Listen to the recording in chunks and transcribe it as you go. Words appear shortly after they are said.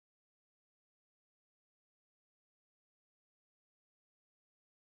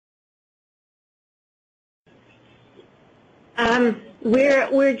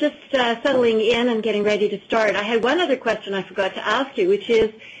We're just settling in and getting ready to start. I had one other question I forgot to ask you, which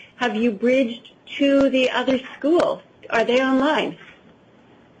is, have you bridged to the other school? Are they online?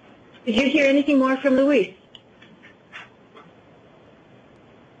 Did you hear anything more from Luis?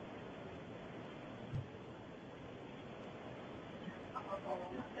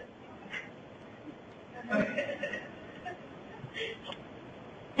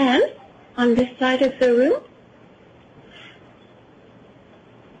 And on this side of the room?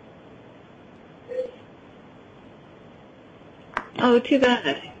 Oh, too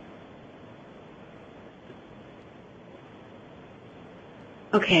bad.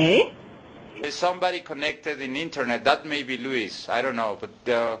 Okay. Is somebody connected in internet? That may be Luis. I don't know, but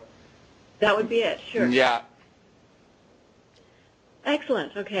that would be it. Sure. Yeah.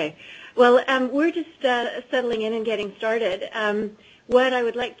 Excellent. Okay. Well, we're just settling in and getting started. What I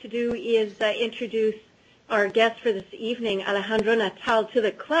would like to do is introduce our guest for this evening, Alejandro Natal, to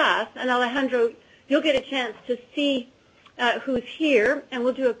the class. And Alejandro, you'll get a chance to see who's here, and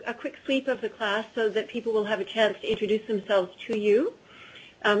we'll do a quick sweep of the class so that people will have a chance to introduce themselves to you.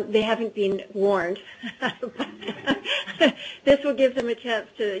 They haven't been warned. This will give them a chance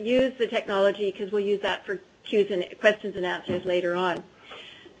to use the technology because we'll use that for questions and answers later on.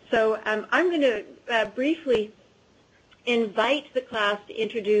 So I'm going to briefly invite the class to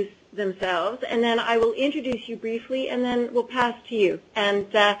introduce themselves, and then I will introduce you briefly, and then we'll pass to you. And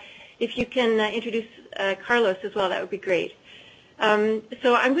if you can introduce Carlos as well, that would be great.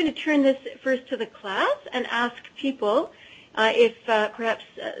 So I'm going to turn this first to the class and ask people if perhaps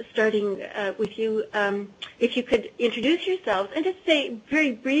starting with you, if you could introduce yourselves and just say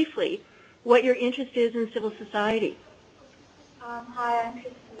very briefly what your interest is in civil society. Hi, I'm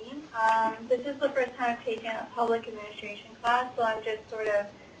Christine. This is the first time I've taken a public administration class, so I'm just sort of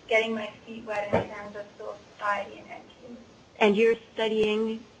getting my feet wet in terms of civil society and NQ. And you're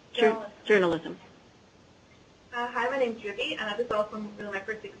studying journalism. Hi, my name's Ruby, and this is also really my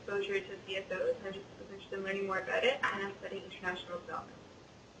first exposure to CSOs, and I'm just interested in learning more about it, and I'm studying international development.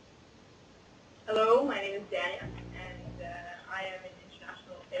 Hello, my name is Dania, and I am in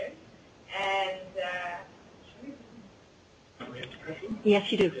international affairs, and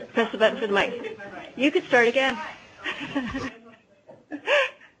yes, you do. Press the button for the mic. You could start again.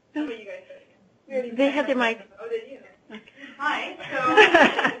 They have their mic. Oh, did you? Okay. Hi, so my name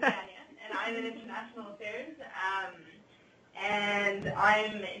is Dania, and I'm in international affairs, and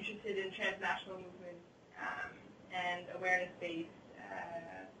I'm interested in transnational movements and awareness-based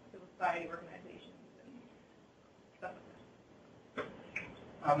civil society organizations and stuff like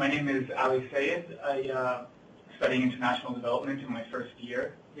that. My name is Ali Sayed. I studying international development in my first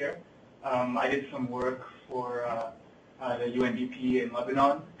year here. I did some work for the UNDP in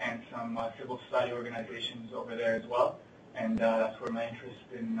Lebanon and some civil society organizations over there as well, and that's where my interest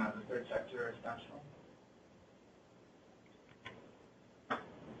in the third sector stems from.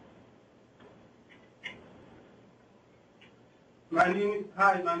 My name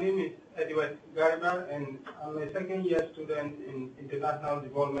is Edward Garba, and I'm a second-year student in international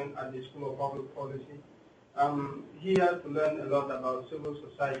development at the School of Public Policy. I'm here to learn a lot about civil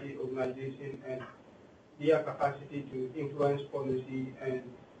society organization and their capacity to influence policy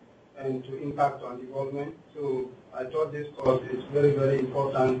and to impact on development. So I thought this course is very, very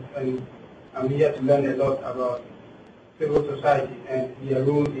important, and I'm here to learn a lot about civil society and their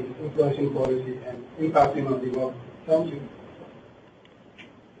role in influencing policy and impacting on development. Thank you.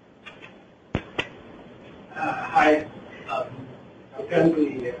 Hi, I'm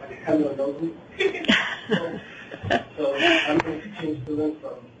currently Alejandro Natal. So I'm a teaching student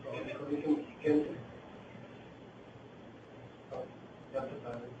from the Conferencia Mexican. That's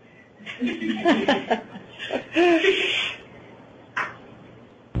about it.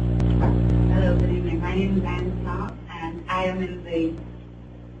 Hello, good evening. My name is Anne, and I am in the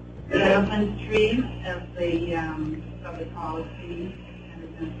development stream of the public policy and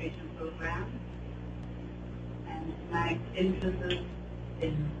administration program. My interest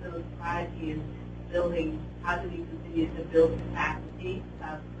in civil society is building, how do we continue to build capacity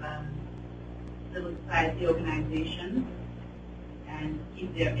of civil society organizations and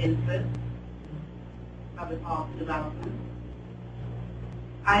keep their interest in public policy development.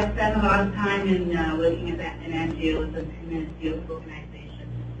 I've spent a lot of time in working in NGOs and community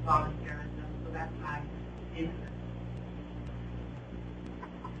organizations, volunteerism, so that's my interest.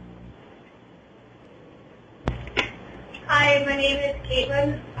 Hi, my name is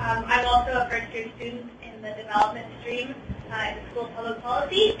Caitlin. I'm also a first-year student in the development stream in the School of Public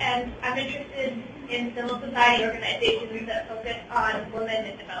Policy, and I'm interested in civil society organizations that focus on women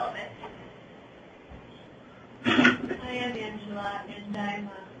in development. Hi, I'm Angela, and I'm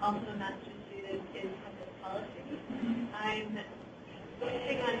also a master's student in public policy. I'm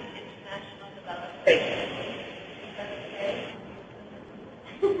focusing on international development.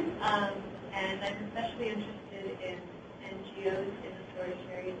 And I'm especially interested in NGOs in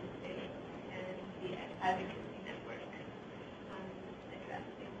authoritarian states and the advocacy network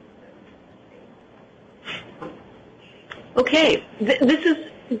addressing those states. Okay, this is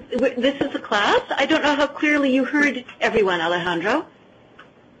the class. I don't know how clearly you heard everyone, Alejandro.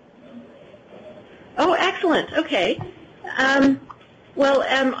 Oh, excellent. Okay. Well,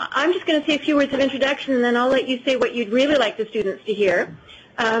 I'm just going to say a few words of introduction, and then I'll let you say what you'd really like the students to hear.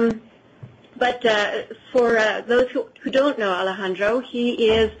 But for those who don't know Alejandro, he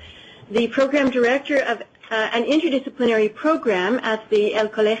is the program director of an interdisciplinary program at the El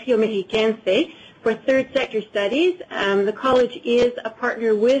Colegio Mexiquense for third sector studies. The college is a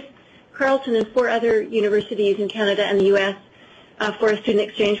partner with Carleton and 4 other universities in Canada and the U.S. For a student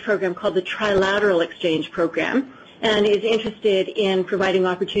exchange program called the Trilateral Exchange Program, and is interested in providing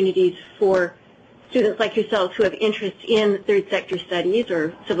opportunities for students like yourselves who have interest in third sector studies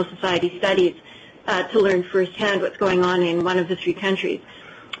or civil society studies to learn firsthand what's going on in one of the 3 countries.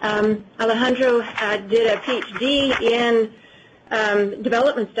 Alejandro did a PhD in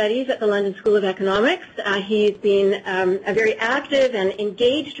development studies at the London School of Economics. He's been a very active and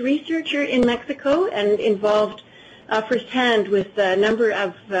engaged researcher in Mexico and involved firsthand with a number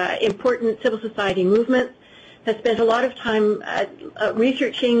of important civil society movements, has spent a lot of time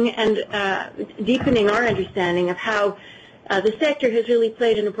researching and deepening our understanding of how the sector has really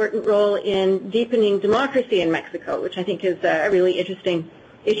played an important role in deepening democracy in Mexico, which I think is a really interesting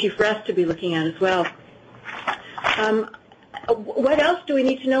issue for us to be looking at as well. What else do we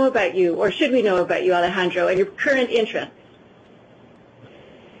need to know about you, or should we know about you, Alejandro, and your current interests?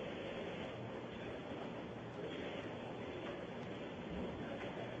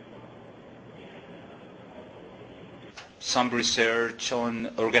 Some research on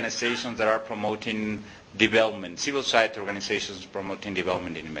organizations that are promoting development, civil society organizations promoting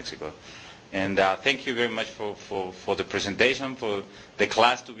development in Mexico. And thank you very much for the presentation, for the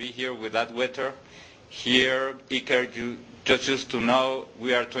class to be here with that weather. Here, Iker, you just to know,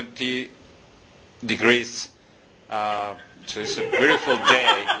 we are 20 degrees, so it's a beautiful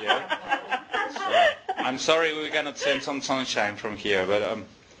day here. So I'm sorry we cannot send some sunshine from here, but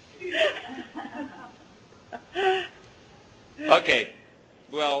okay.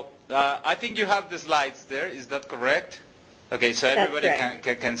 Well, I think you have the slides there. Is that correct? Okay, so everybody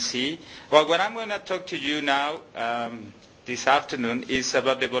can see. Well, what I'm going to talk to you now this afternoon is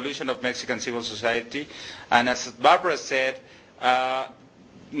about the evolution of Mexican civil society. And as Barbara said,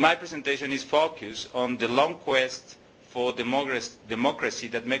 my presentation is focused on the long quest for democracy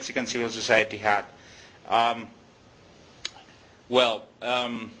that Mexican civil society had. Let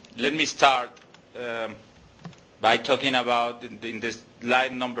me start by talking about, in this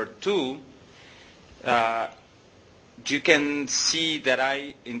slide number 2, you can see that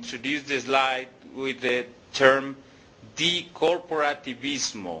I introduced the slide with the term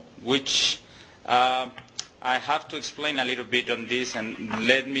decorporativismo, which I have to explain a little bit on this, and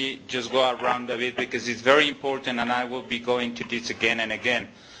let me just go around a bit because it's very important, and I will be going to this again and again.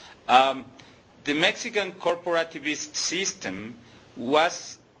 The Mexican corporativist system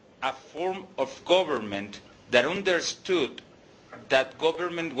was a form of government that understood that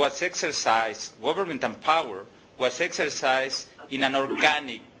government and power was exercised in an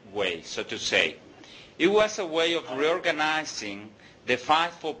organic way, so to say. It was a way of reorganizing the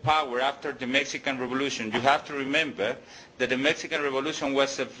fight for power after the Mexican Revolution. You have to remember that the Mexican Revolution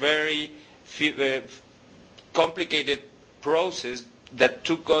was a very complicated process that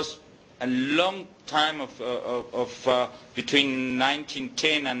took us a long time between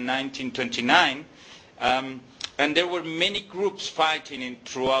 1910 and 1929. And there were many groups fighting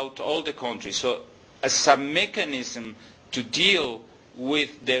throughout all the country. So as a mechanism to deal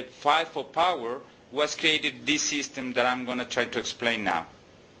with the fight for power was created this system that I'm going to try to explain now.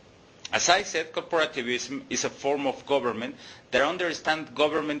 As I said, corporativism is a form of government that understands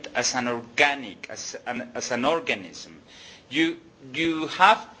government as an organic, as an organism. You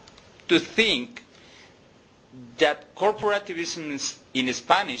have to think that corporativism in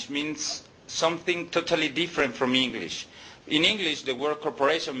Spanish means something totally different from English. In English, the word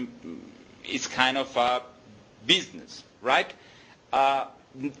corporation is kind of a business, right?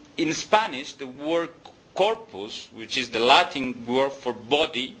 In Spanish, the word corpus, which is the Latin word for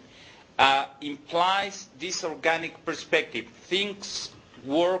body, implies this organic perspective. Things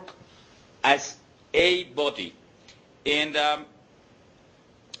work as a body. And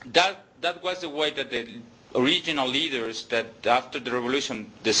that was the way that the original leaders that after the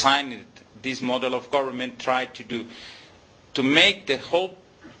revolution designed this model of government tried to do, to make the whole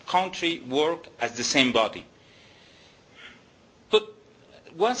country work as the same body. But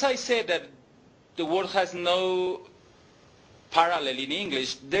once I said that the word has no parallel in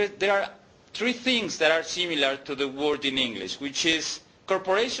English, there are three things that are similar to the word in English, which is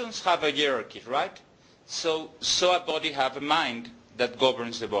corporations have a hierarchy, right? So a body have a mind that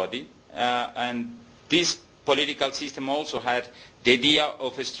governs the body, and this political system also had the idea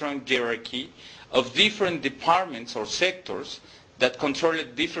of a strong hierarchy of different departments or sectors that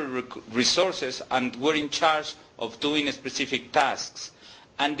controlled different resources and were in charge of doing specific tasks.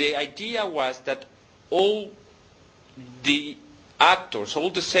 And the idea was that all the actors, all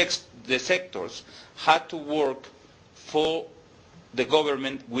the sectors had to work for the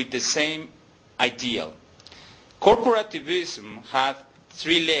government with the same ideal. Corporativism had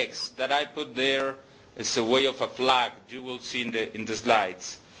three legs that I put there as a way of a flag. You will see in the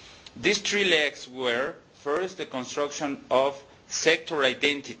slides. These three legs were, first, the construction of sector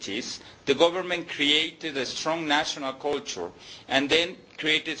identities. The government created a strong national culture and then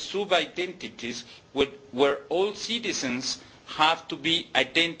created sub-identities where all citizens have to be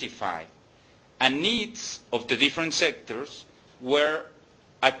identified. And needs of the different sectors were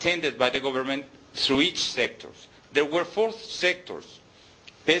attended by the government through each sector. There were four sectors: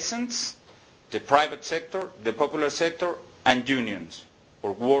 peasants, the private sector, the popular sector, and unions,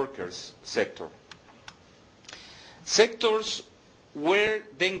 or workers sector. Sectors were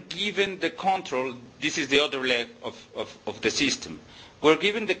then given the control, this is the other leg of the system, were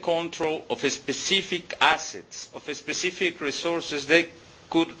given the control of specific assets, of specific resources they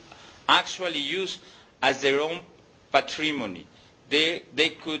could actually use as their own patrimony. They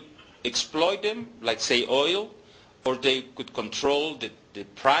could exploit them, like say oil, or they could control the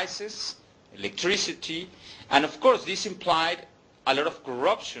prices, electricity, and of course this implied a lot of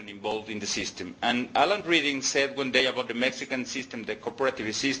corruption involved in the system. And Alan Reading said one day about the Mexican system, the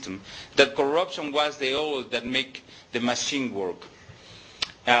cooperative system, that corruption was the oil that make the machine work.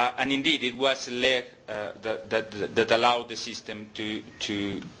 And indeed, it was a leg that allowed the system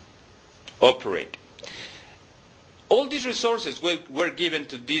to operate. All these resources were given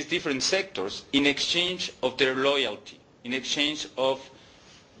to these different sectors in exchange of their loyalty, in exchange of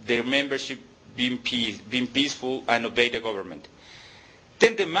their membership being peaceful and obey the government.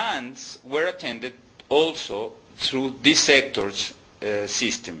 Then demands were attended also through this sector's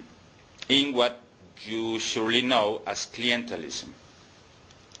system in what you surely know as clientelism.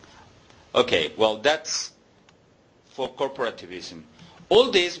 Okay, well that's for corporativism.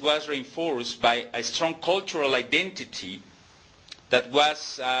 All this was reinforced by a strong cultural identity that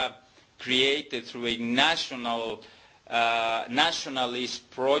was created through a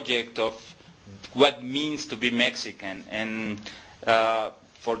nationalist project of what it means to be Mexican. And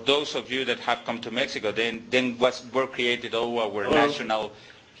for those of you that have come to Mexico, then were created all our national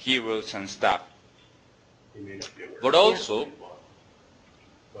heroes and stuff. But also,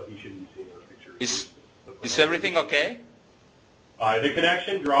 is everything okay? The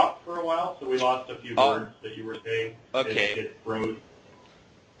connection dropped for a while, so we lost a few words that you were saying. Okay. It froze.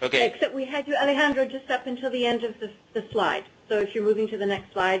 Okay. Except we had you, Alejandro, just up until the end of the slide. So if you're moving to the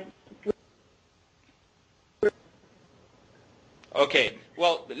next slide. Okay.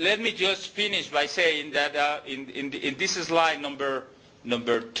 Well, let me just finish by saying that in this slide number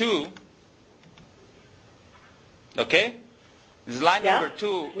 2, okay? Slide number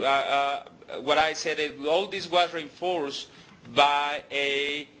 2, what I said is all this was reinforced by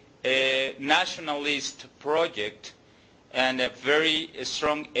a nationalist project and a very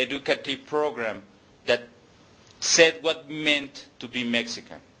strong educative program that said what it meant to be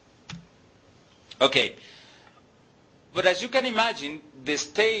Mexican. Okay. But as you can imagine, the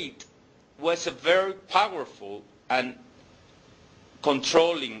state was a very powerful and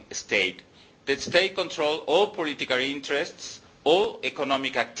controlling state. The state controlled all political interests, all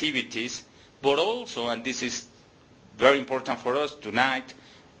economic activities, but also, and this is very important for us tonight,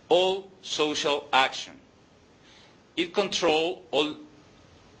 all social action. It controlled all,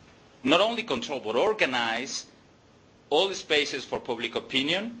 not only control, but organize all spaces for public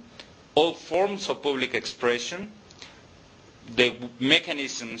opinion, all forms of public expression, the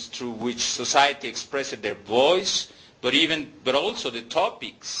mechanisms through which society expressed their voice, but also the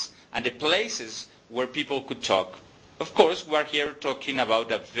topics and the places where people could talk. Of course, we are here talking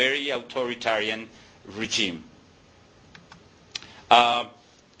about a very authoritarian regime.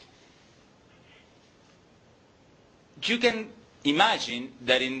 You can imagine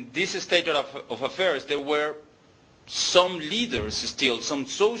that in this state of affairs there were some leaders still, some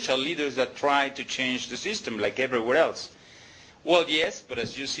social leaders that try to change the system like everywhere else. Well, yes, but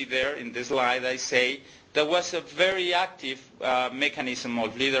as you see there in the slide, I say there was a very active mechanism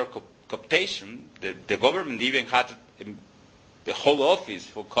of leader cooptation. The government even had the whole office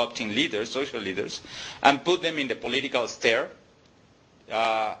for coopting leaders, social leaders, and put them in the political sphere.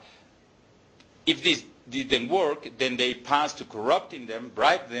 If this didn't work, then they passed to corrupting them,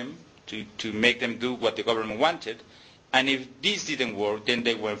 bribe them to make them do what the government wanted. And if this didn't work, then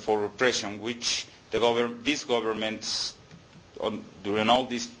they went for repression, which these governments, during all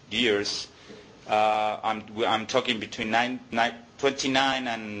these years, I'm talking between 29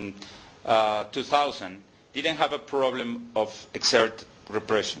 and 2000, didn't have a problem of exert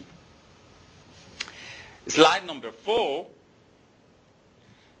repression. Slide number 4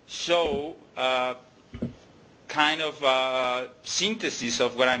 show kind of a synthesis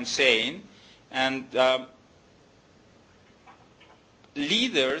of what I'm saying, and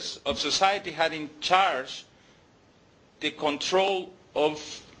leaders of society had in charge the control of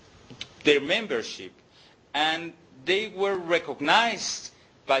their membership, and they were recognized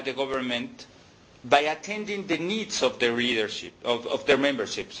by the government by attending the needs of their leadership, of their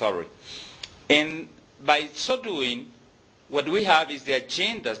membership, sorry. And by so doing, what we have is the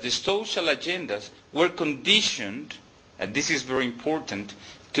agendas, the social agendas were conditioned, and this is very important,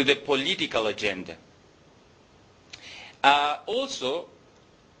 to the political agenda. Also,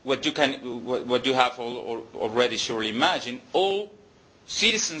 what you have already surely imagined, all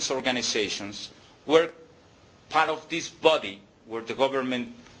citizens' organizations were part of this body where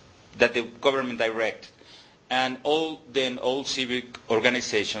that the government directed, and all civic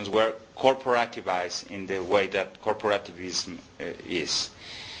organizations were corporativized in the way that corporativism is.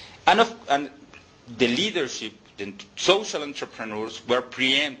 And the leadership, the social entrepreneurs were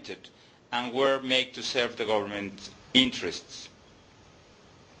preempted and were made to serve the government's interests.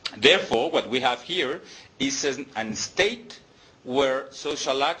 Therefore, what we have here is a state where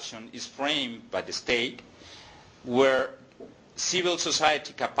social action is framed by the state, where civil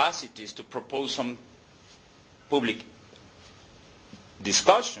society capacities to propose some public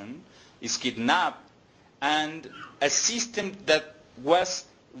discussion is kidnapped, and a system that was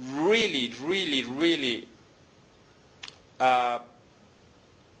really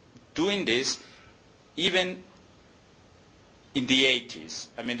doing this even in the 80s.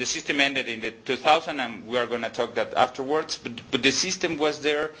 I mean, the system ended in the 2000, and we are going to talk that afterwards, but the system was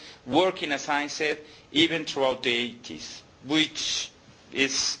there working, as I said, even throughout the 80s, which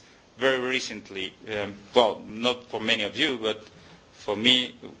is very recently, well, not for many of you, but for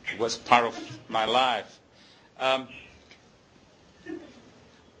me, it was part of my life.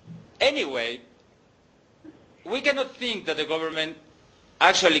 Anyway, we cannot think that the government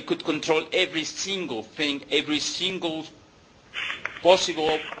actually could control every single thing, every single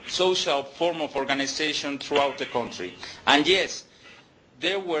possible social form of organization throughout the country. And yes,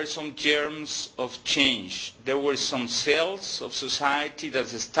 there were some germs of change. There were some cells of society that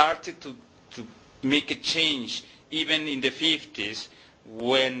started to make a change even in the 50s,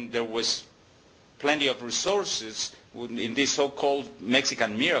 when there was plenty of resources. In this so-called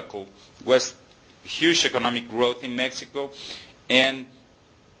Mexican miracle was huge economic growth in Mexico. And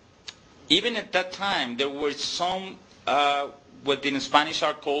even at that time, there were some what in Spanish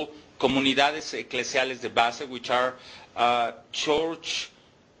are called comunidades eclesiales de base, which are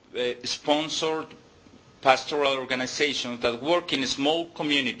church-sponsored pastoral organizations that work in small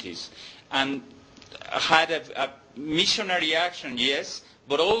communities and had a missionary action, yes,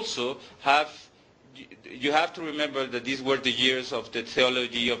 but also you have to remember that these were the years of the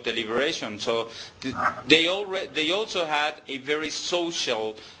theology of the liberation. So they also had a very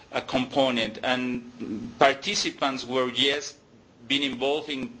social component, and participants were, yes, been involved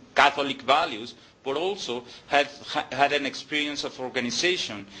in Catholic values, but also had an experience of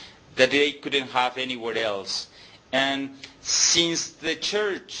organization that they couldn't have anywhere else. And since the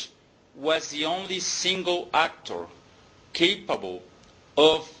church was the only single actor capable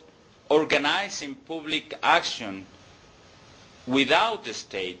of organizing public action without the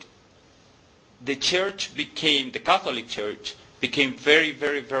state, the Catholic Church became very,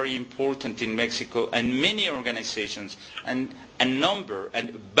 very, very important in Mexico, and many organizations and a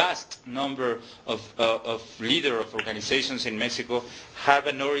vast number of leaders of organizations in Mexico have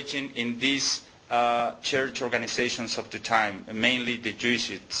an origin in these church organizations of the time, mainly the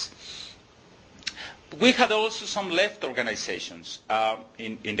Jesuits. We had also some left organizations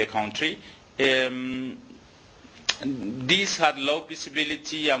in the country. These had low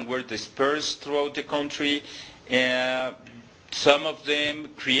visibility and were dispersed throughout the country. Some of them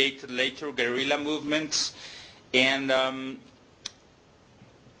created later guerrilla movements. and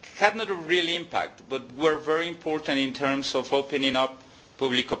had not a real impact, but were very important in terms of opening up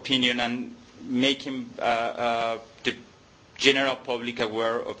public opinion and making the general public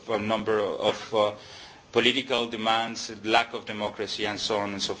aware of a number of political demands, lack of democracy, and so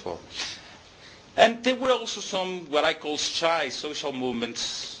on and so forth. And there were also some, what I call shy social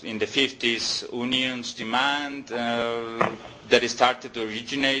movements in the 50s, unions demand, that started to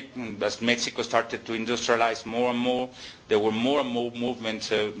originate as Mexico started to industrialize more and more. There were more and more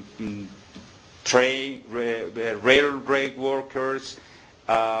movements, railway workers,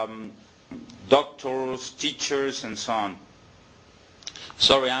 doctors, teachers, and so on.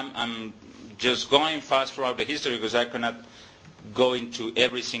 Sorry, I'm just going fast throughout the history because I cannot go into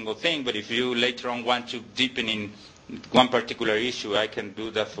every single thing, but if you later on want to deepen in one particular issue, I can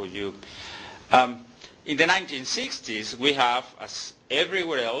do that for you. In the 1960s, we have, as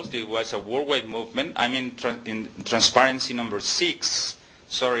everywhere else, there was a worldwide movement. I'm in transparency number 6.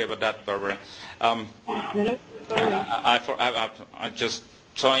 Sorry about that, Barbara. I just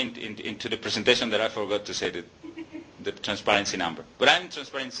saw into the presentation that I forgot to say the transparency number. But I'm in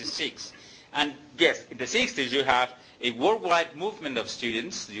transparency 6. And yes, in the 60s, you have a worldwide movement of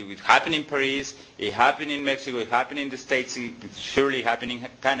students. It happened in Paris, it happened in Mexico, it happened in the States, it surely happened in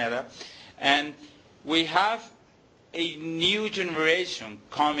Canada. And we have a new generation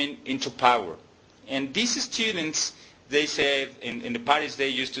coming into power. And these students, they say, in the Paris they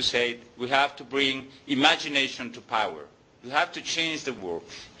used to say, we have to bring imagination to power. We have to change the world.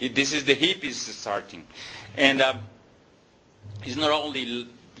 This is the hippies starting. And it's not only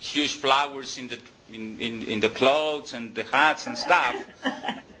huge flowers in the clothes and the hats and stuff,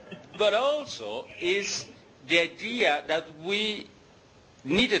 but also is the idea that we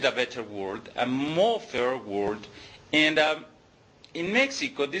needed a better world, a more fair world. And in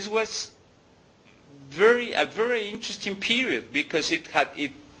Mexico, this was a very interesting period because it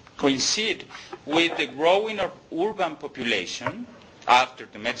coincided with the growing of urban population after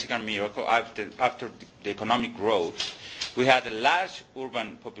the Mexican miracle, after the economic growth. We had a large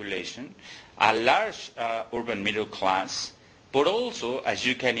urban population, a large urban middle class, but also, as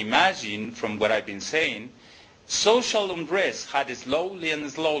you can imagine from what I've been saying, social unrest had slowly and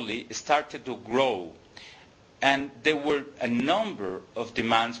slowly started to grow. And there were a number of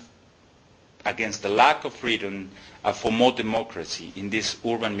demands against the lack of freedom for more democracy in these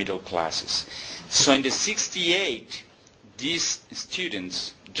urban middle classes. So in the 68, these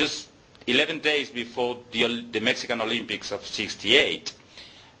students, just 11 days before the Mexican Olympics of 68,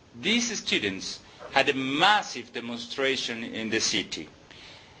 these students had a massive demonstration in the city.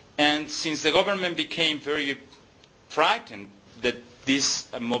 And since the government became very frightened that this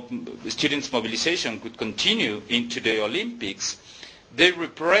students' mobilization could continue into the Olympics, they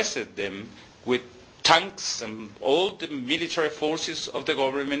repressed them with tanks and all the military forces of the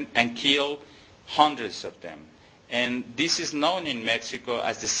government and killed hundreds of them. And this is known in Mexico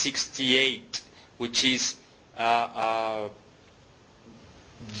as the 68, which is a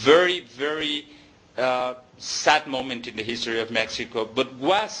very, very sad moment in the history of Mexico, but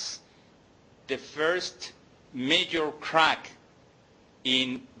was the first major crack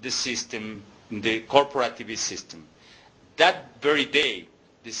in the system, in the corporativist system. That very day,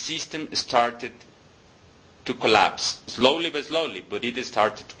 the system started to collapse, slowly but slowly, but it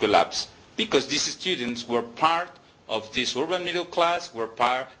started to collapse because these students were part of this urban middle class,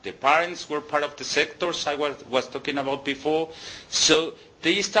 the parents were part of the sectors I was talking about before. So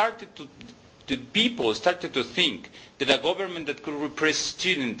they started the people started to think that a government that could repress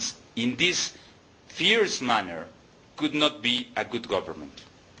students in this fierce manner could not be a good government.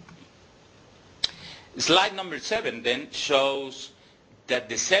 Slide number 7 then shows that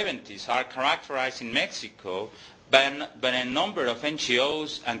the 70s are characterized in Mexico by a number of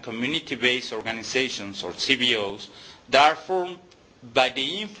NGOs and community-based organizations, or CBOs, that are formed by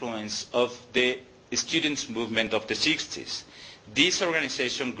the influence of the students' movement of the 60s. This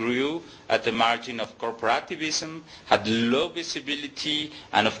organization grew at the margin of corporativism, had low visibility,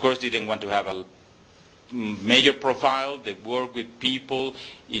 and of course didn't want to have a major profile. They worked with people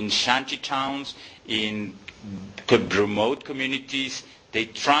in shanty towns, in remote communities. They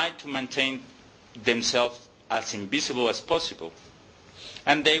tried to maintain themselves as invisible as possible.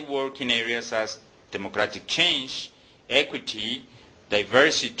 And they work in areas as democratic change, equity,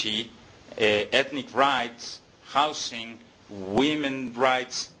 diversity, ethnic rights, housing, women's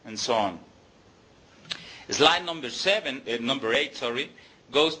rights, and so on. Slide number 8,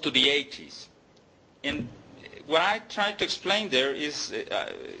 goes to the 80s. And what I try to explain there is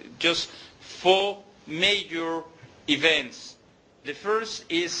just 4 major events. The first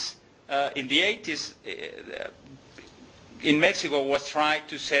is in the 80s, in Mexico was tried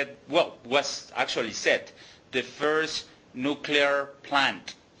to set, well, was actually set the first nuclear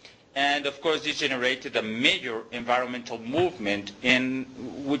plant. And of course this generated a major environmental movement in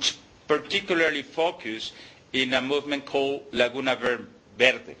which particularly focused in a movement called Laguna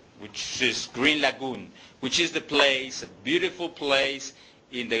Verde, which is Green Lagoon, which is the place, a beautiful place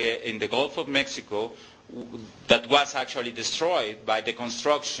in the Gulf of Mexico that was actually destroyed by the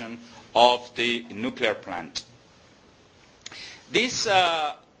construction of the nuclear plant. This,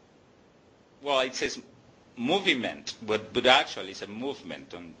 well, it says movement, but actually it's a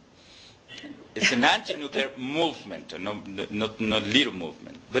movement. It's an anti-nuclear movement, not little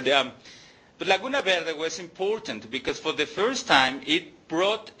movement. But Laguna Verde was important because for the first time it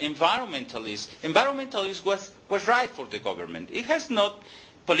brought environmentalists. Environmentalists was right for the government. It has not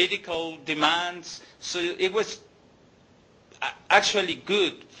political demands, so it was actually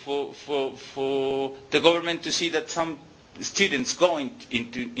good for the government to see that some students going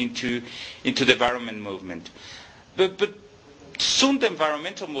into the environment movement. But soon the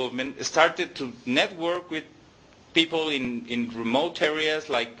environmental movement started to network with people in remote areas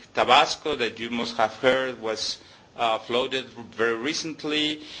like Tabasco, that you must have heard was flooded very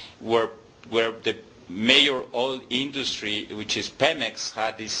recently, where the major oil industry, which is Pemex,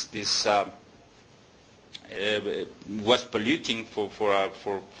 had this was polluting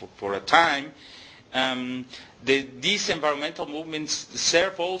for a time. These environmental movements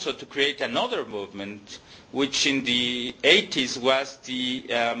serve also to create another movement, which in the 80s was the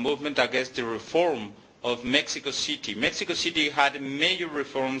movement against the reform of Mexico City. Mexico City had major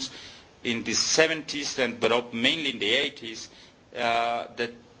reforms in the 70s, but mainly in the 80s,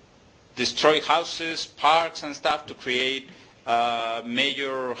 that destroyed houses, parks and stuff to create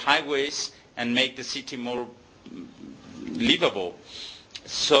major highways and make the city more livable.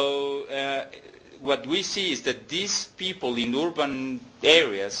 So what we see is that these people in urban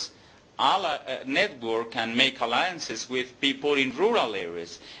areas network and make alliances with people in rural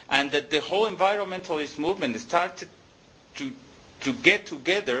areas, and that the whole environmentalist movement started to get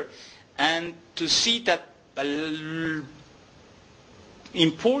together and to see that an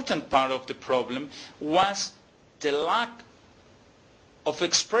important part of the problem was the lack of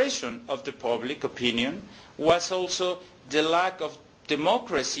expression of the public opinion, was also the lack of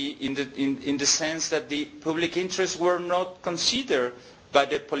democracy in the sense that the public interests were not considered by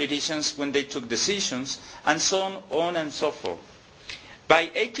the politicians when they took decisions, and so on and so forth. By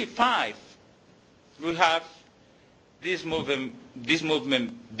 85, we have this movement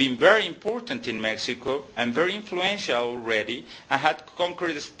being very important in Mexico and very influential already, and had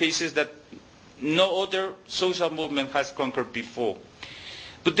conquered spaces that no other social movement has conquered before.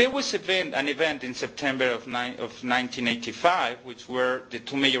 But there was an event in September of 1985, which were the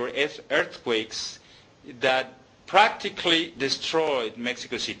two major earthquakes that practically destroyed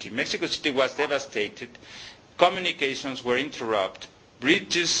Mexico City. Mexico City was devastated, communications were interrupted,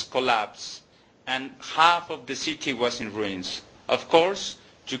 bridges collapsed, and half of the city was in ruins. Of course,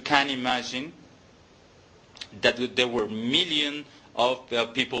 you can imagine that there were millions of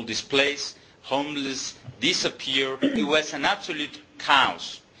people displaced, homeless, disappeared. It was an absolute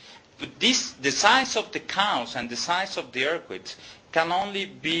chaos. But the size of the chaos and the size of the earthquakes can only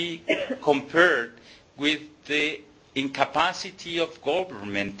be compared with the incapacity of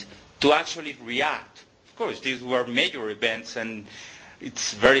government to actually react. Of course, these were major events, and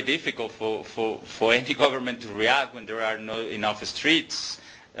it's very difficult for any government to react when there are not enough streets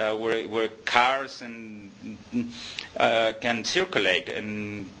where cars can circulate,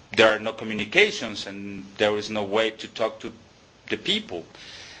 and there are no communications, and there is no way to talk to the people.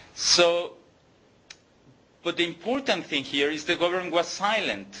 So, but the important thing here is the government was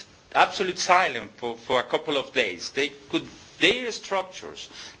silent, absolute silent for a couple of days. Their structures,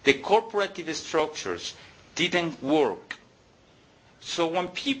 the corporative structures, didn't work. So when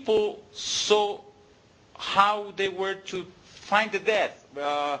people saw how they were to find the death,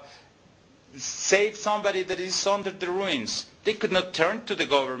 save somebody that is under the ruins, they could not turn to the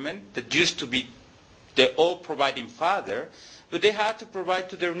government that used to be the all-providing father, but they had to provide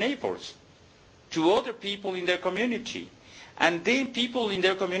to their neighbors, to other people in their community. And then people in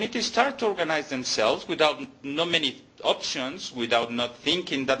their community start to organize themselves without not many options, without not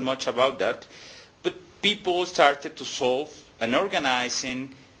thinking that much about that. But people started to solve and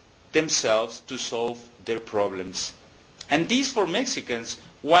organizing themselves to solve their problems. And this for Mexicans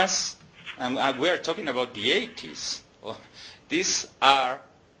was, and we are talking about the 80s, these are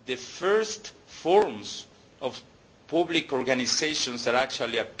the first forms of public organizations that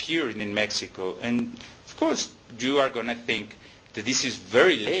actually appeared in Mexico. And of course, you are going to think that this is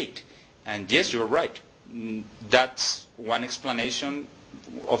very late. And yes, you're right. That's one explanation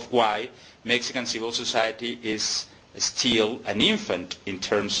of why Mexican civil society is still an infant in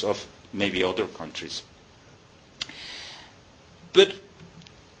terms of maybe other countries. But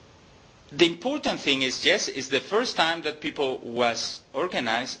the important thing is, yes, it's the first time that people was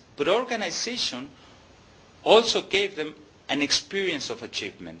organized, but organization also gave them an experience of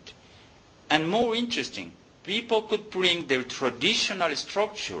achievement. And more interesting, people could bring their traditional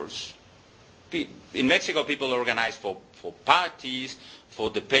structures. In Mexico, people organize for parties, for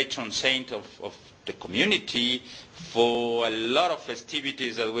the patron saint of the community, for a lot of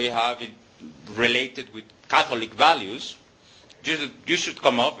festivities that we have related with Catholic values. You should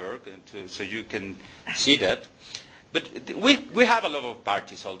come over so you can see that. But we have a lot of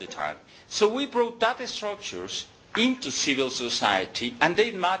parties all the time. So we brought that structures into civil society, and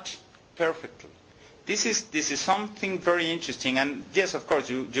they match perfectly. This is something very interesting, and yes, of course,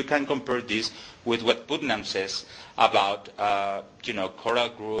 you can compare this with what Putnam says about choral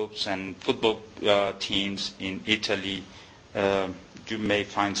groups and football teams in Italy. You may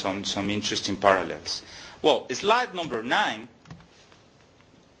find some interesting parallels. Well, slide number 9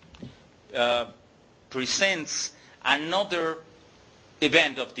 presents another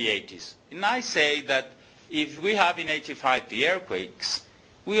event of the 80s. And I say that if we have in 85 the earthquakes,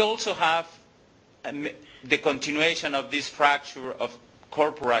 we also have the continuation of this fracture of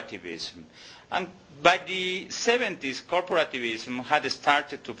corporativism. And by the 70s, corporativism had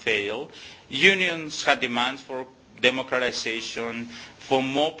started to fail. Unions had demands for democratization, for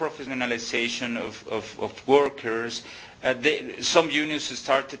more professionalization of workers. Some unions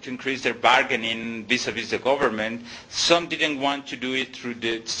started to increase their bargaining vis-a-vis the government. Some didn't want to do it through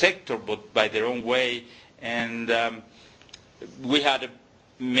the sector, but by their own way. And we had a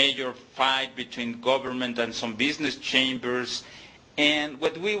major fight between government and some business chambers. And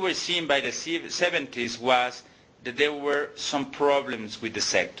what we were seeing by the 70s was that there were some problems with the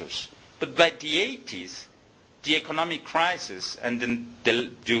sectors. But by the 80s, the economic crisis, and then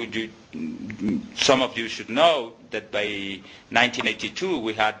some of you should know that by 1982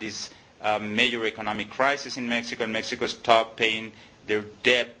 we had this major economic crisis in Mexico, and Mexico stopped paying their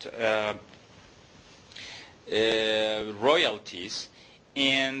debt royalties,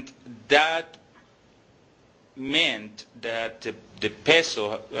 and that meant that the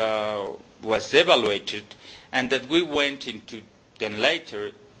peso was devaluated, and that we went into then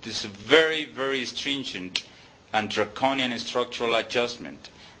later this very, very stringent and draconian structural adjustment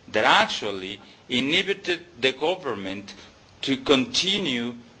that actually inhibited the government to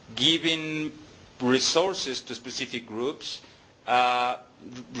continue giving resources to specific groups,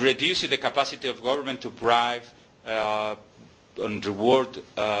 reducing the capacity of government to bribe and reward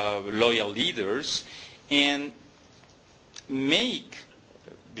loyal leaders, and make,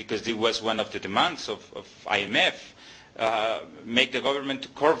 because it was one of the demands of IMF, make the government to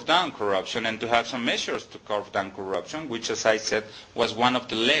curb down corruption and to have some measures to curb down corruption, which, as I said, was one of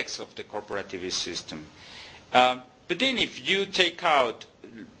the legs of the corporativist system. But then if you take out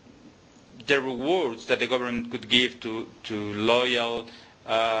the rewards that the government could give to loyal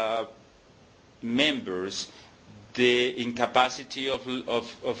members, the incapacity of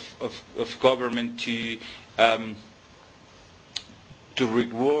government to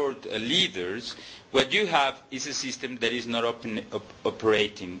reward leaders, what you have is a system that is not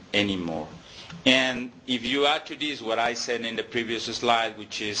operating anymore. And if you add to this what I said in the previous slide,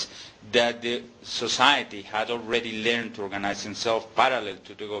 which is that the society had already learned to organize itself parallel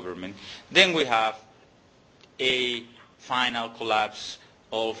to the government, then we have a final collapse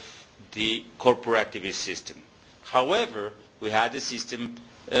of the corporativist system. However, we had the system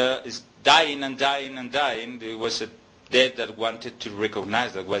is dying and dying and dying. There was a dead that wanted to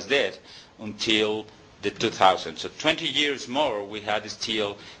recognize that was dead until the 2000s. So 20 years more, we had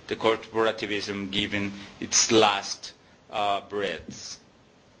still the corporativism giving its last breaths.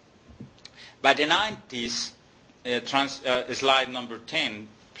 By the 90s, slide number 10,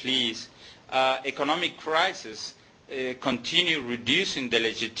 please, economic crisis continue reducing the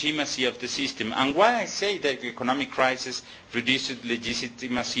legitimacy of the system. And why I say that the economic crisis reduces the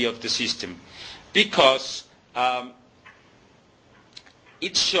legitimacy of the system? Because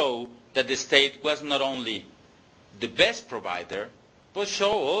it showed that the state was not only the best provider, but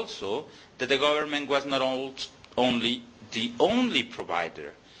showed also that the government was not only the only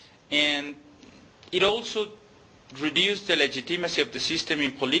provider. And it also reduced the legitimacy of the system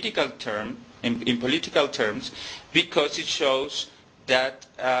in political terms, because it shows that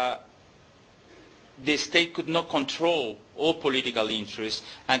the state could not control all political interests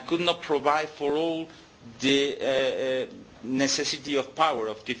and could not provide for all the necessity of power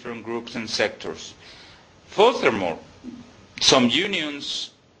of different groups and sectors. Furthermore, some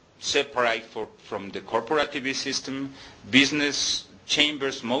unions separate from the corporativist system, business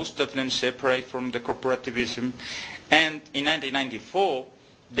chambers, most of them separate from the corporativism, and in 1994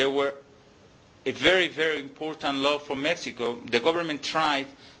 there were a very, very important law for Mexico. The government tried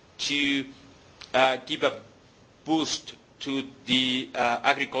to give a boost to the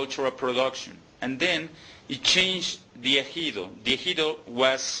agricultural production, and then it changed the ejido. The ejido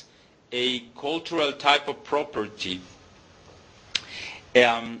was a cultural type of property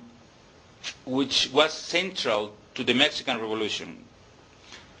which was central to the Mexican Revolution.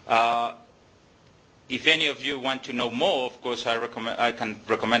 If any of you want to know more, of course, I can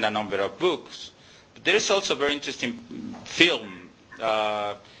recommend a number of books. But there is also a very interesting film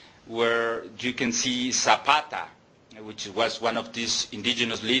where you can see Zapata, which was one of these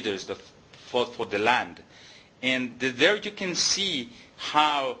indigenous leaders that fought for the land. And there you can see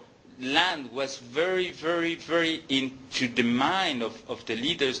how land was very, very, very into the mind of the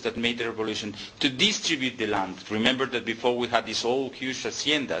leaders that made the revolution to distribute the land. Remember that before we had these old huge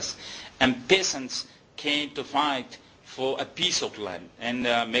haciendas, and peasants came to fight for a piece of land. And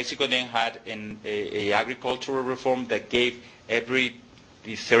Mexico then had an agricultural reform that gave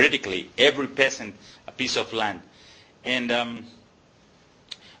theoretically, every peasant a piece of land. And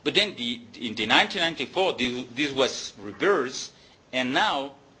but then in the 1994, this was reversed, and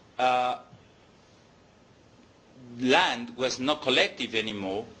now land was not collective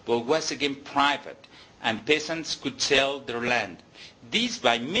anymore, but was again private, and peasants could sell their land. This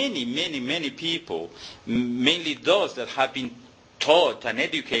by many, many, many people, mainly those that have been taught and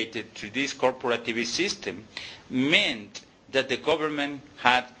educated through this corporativist system, meant that the government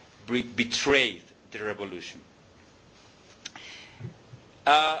had betrayed the revolution.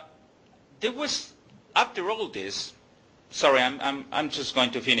 There was, after all this, sorry, I'm just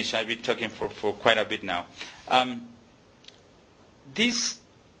going to finish. I've been talking for quite a bit now. This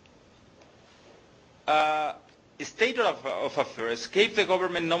state of affairs gave the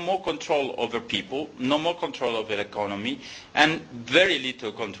government no more control over people, no more control over the economy, and very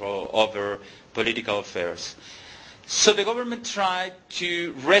little control over political affairs. So the government tried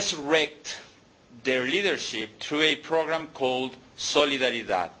to resurrect their leadership through a program called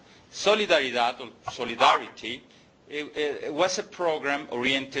Solidaridad. Solidaridad, or Solidarity, it was a program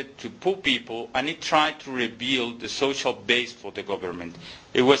oriented to poor people, and it tried to rebuild the social base for the government.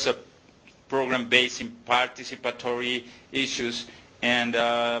 It was a program based in participatory issues, and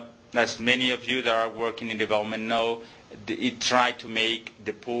as many of you that are working in development know, it tried to make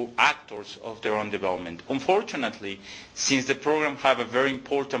the poor actors of their own development. Unfortunately, since the program had a very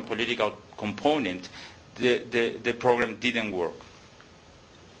important political component, the program didn't work.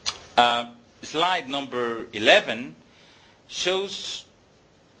 Slide number 11 shows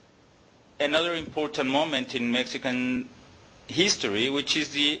another important moment in Mexican history, which is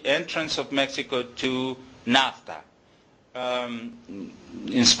the entrance of Mexico to NAFTA,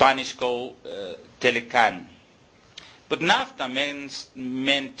 in Spanish called Telecan. But NAFTA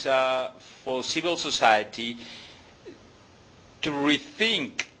meant for civil society to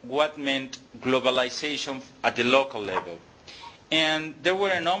rethink what meant globalization at the local level. And there were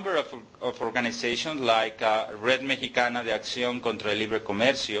a number of organizations like Red Mexicana de Acción contra el Libre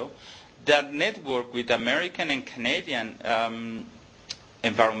Comercio that network with American and Canadian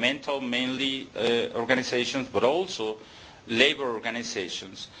environmental, mainly organizations, but also labor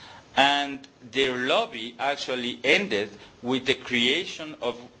organizations. And their lobby actually ended with the creation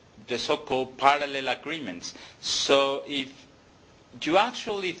of the so-called parallel agreements. So if you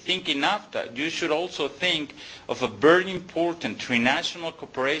actually think in NAFTA, you should also think of a very important trinational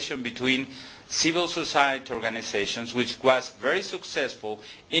cooperation between civil society organizations, which was very successful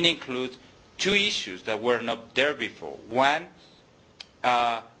and include two issues that were not there before. One,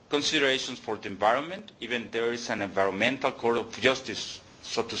 considerations for the environment. Even there is an environmental court of justice,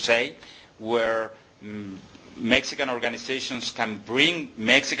 so to say, where Mexican organizations can bring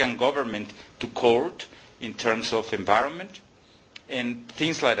Mexican government to court in terms of environment and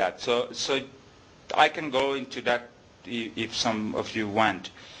things like that. So I can go into that if some of you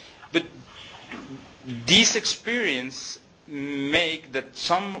want. But this experience make that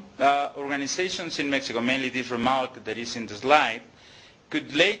some organizations in Mexico, mainly this remark that is in the slide,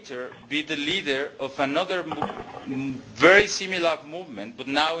 could later be the leader of another very similar movement, but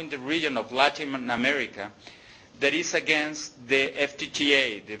now in the region of Latin America, that is against the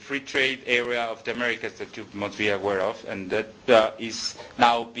FTTA, the Free Trade Area of the Americas that you must be aware of, and that is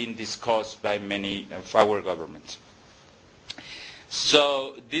now being discussed by many of our governments.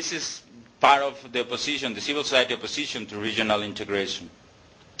 So this is part of the opposition, the civil society opposition to regional integration.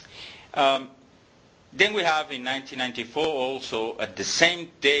 Then we have in 1994 also, at the same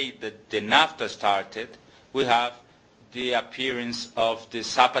day that the NAFTA started, we have the appearance of the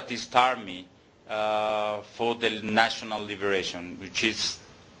Zapatist Army for the National Liberation, which is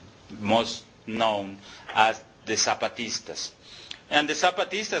most known as the Zapatistas. And the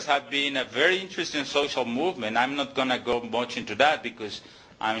Zapatistas have been a very interesting social movement. I'm not going to go much into that because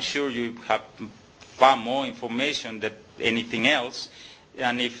I'm sure you have far more information than anything else.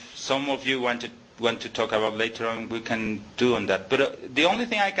 And if some of you want to talk about later on, we can do on that. But the only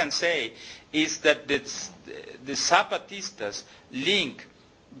thing I can say is that the Zapatistas link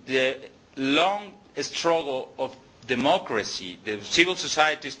the long struggle of democracy, the civil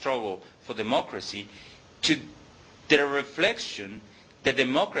society struggle for democracy, to the reflection that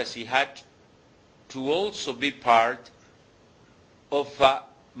democracy had to also be part of a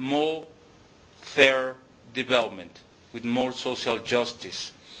more fair development with more social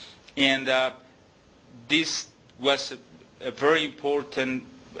justice. And this was a very important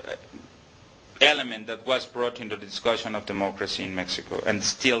element that was brought into the discussion of democracy in Mexico and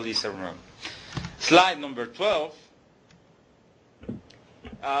still is around. Slide number 12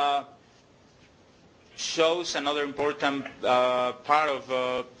 shows another important part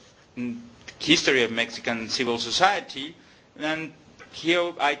of history of Mexican civil society. And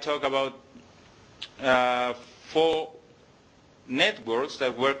here I talk about 4 networks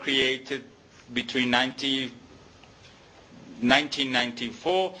that were created between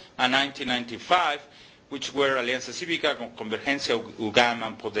 1994 and 1995, which were Alianza Cívica, Conferencia, UGAM,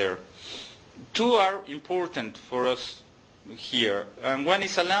 and Poder. 2 are important for us here. And one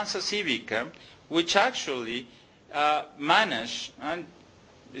is Alianza Cívica, which actually managed, and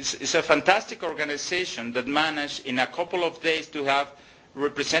it's a fantastic organization that managed in a couple of days to have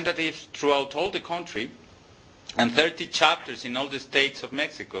representatives throughout all the country and 30 chapters in all the states of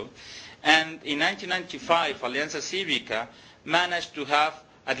Mexico. And in 1995, Alianza Cívica managed to have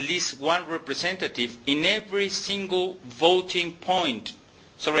at least 1 representative in every single voting point.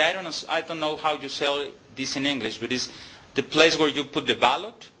 Sorry, I don't know how you say this in English, but it's the place where you put the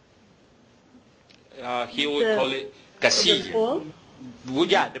ballot. Here we call it casilla.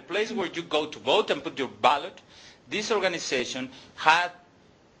 Yeah, the place where you go to vote and put your ballot. This organization had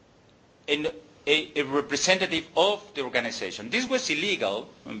a representative of the organization. This was illegal,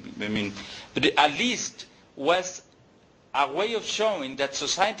 but at least was a way of showing that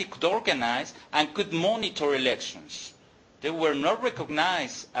society could organize and could monitor elections. They were not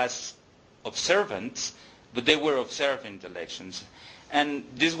recognized as observants, but they were observing the elections. And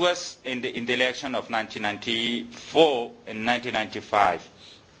this was in the election of 1994 and 1995.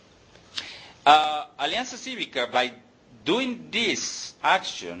 Alianza Cívica, by doing this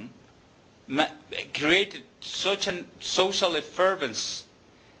action, created such a social effervescence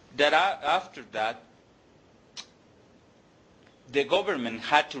that after that, the government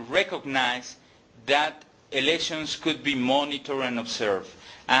had to recognize that elections could be monitored and observed,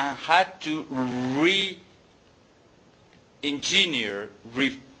 and had to re-engineer,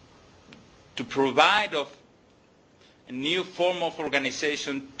 to provide a new form of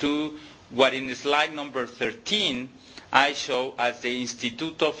organization to what in slide number 13 I show as the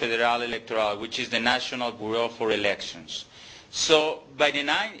Instituto Federal Electoral, which is the National Bureau for Elections. So by the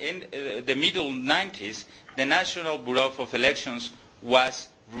middle 90s, the National Bureau of Elections was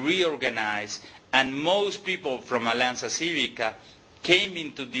reorganized, and most people from Alianza Cívica came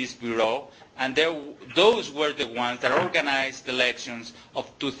into this bureau, and those were the ones that organized the elections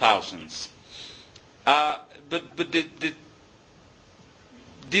of 2000s.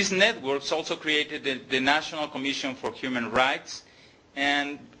 These networks also created the National Commission for Human Rights,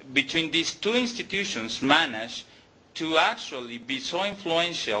 and between these 2 institutions managed to actually be so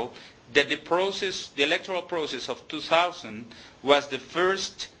influential that the electoral process of 2000 was the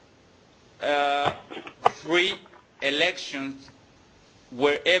first free elections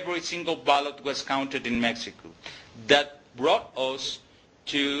where every single ballot was counted in Mexico. That brought us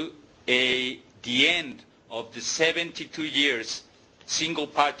to the end of the 72 years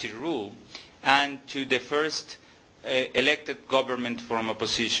single-party rule and to the first elected government from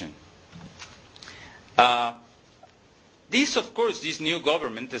opposition. This new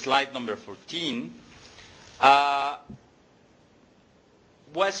government, slide number 14,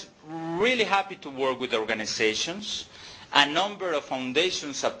 was really happy to work with organizations. A number of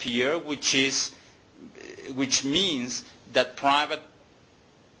foundations appear, which means that private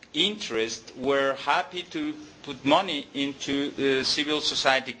interests were happy to put money into civil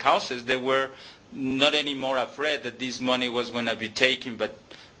society causes. They were not anymore afraid that this money was going to be taken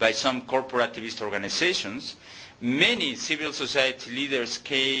by some corporativist organizations. Many civil society leaders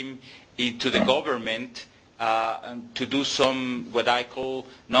came into the government to do some, what I call,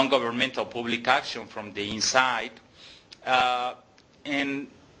 non-governmental public action from the inside. And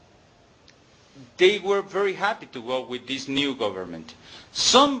they were very happy to work with this new government.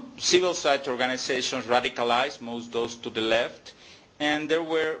 Some civil society organizations radicalized, most those to the left, and there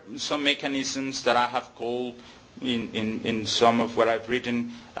were some mechanisms that I have called in some of what I've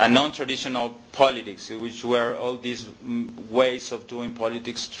written non-traditional politics, which were all these ways of doing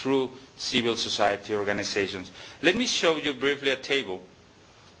politics through civil society organizations. Let me show you briefly a table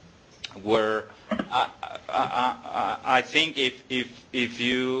where I think if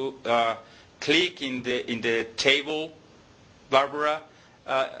you click in the table, Barbara,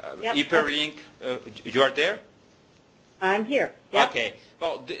 Yep. hyperlink, you are there? I'm here. Yep. Okay.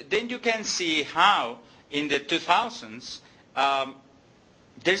 Well, then you can see how in the 2000s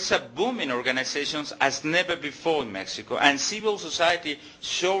there's a boom in organizations as never before in Mexico, and civil society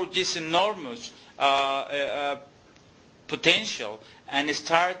showed this enormous potential and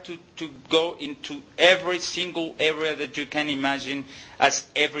start to go into every single area that you can imagine, as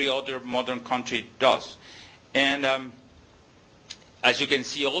every other modern country does. And as you can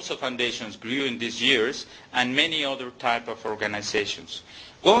see, also foundations grew in these years, and many other type of organizations.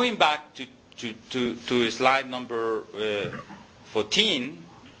 Going back to slide number 14,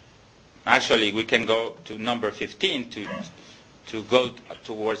 actually we can go to number 15 to go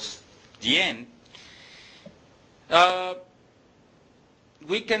towards the end.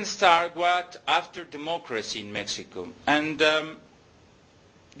 We can start what after democracy in Mexico, and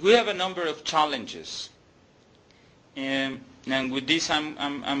we have a number of challenges. And with this, I'm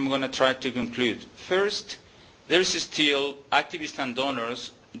going to try to conclude. First, there's still activists and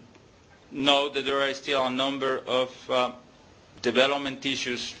donors know that there are still a number of development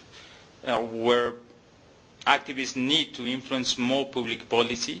issues where activists need to influence more public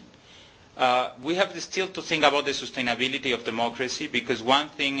policy. We have still to think about the sustainability of democracy, because one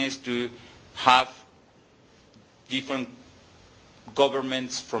thing is to have different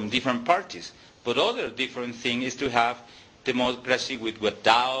governments from different parties, but other different thing is to have democracy with what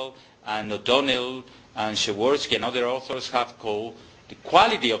Dow and O'Donnell and Przeworski and other authors have called the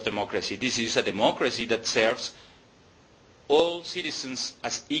quality of democracy. This is a democracy that serves all citizens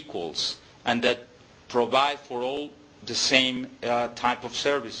as equals and that provide for all the same type of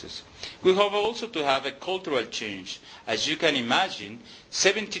services. We have also to have a cultural change. As you can imagine,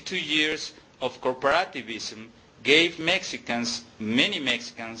 72 years of corporativism gave Mexicans, many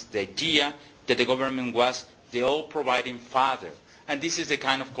Mexicans, the idea that the government was the all-providing father. And this is the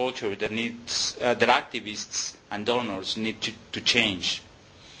kind of culture that needs, that activists and donors need to change.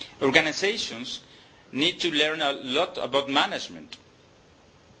 Organizations need to learn a lot about management,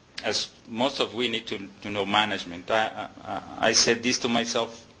 as most of we need to know management. I said this to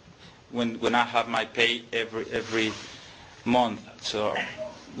myself when I have my pay every month. So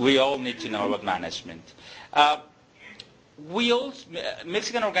we all need to know about management.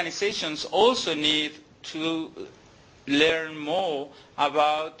 Mexican organizations also need to learn more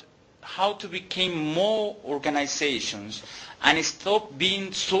about how to become more organizations and stop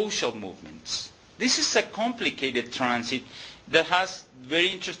being social movements. This is a complicated transit that has very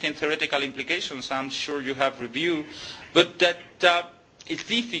interesting theoretical implications I'm sure you have reviewed, but that it's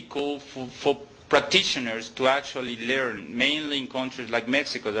difficult for practitioners to actually learn, mainly in countries like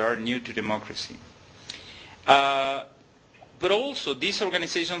Mexico that are new to democracy. But also these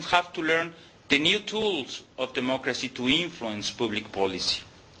organizations have to learn the new tools of democracy to influence public policy.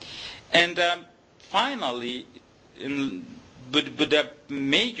 And finally, but the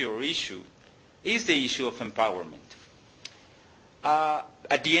major issue is the issue of empowerment.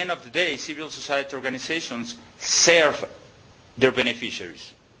 At the end of the day, civil society organizations serve their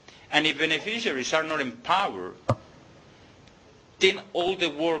beneficiaries. And if beneficiaries are not empowered, then all the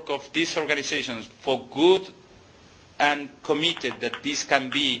work of these organizations, for good and committed that this can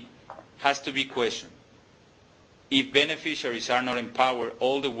be, has to be questioned. If beneficiaries are not empowered,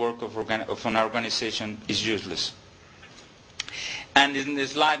 all the work of an organization is useless. And in the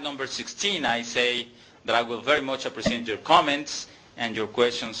slide number 16, I say that I will very much appreciate your comments and your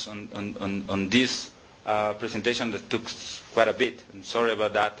questions on this presentation that took quite a bit. I'm sorry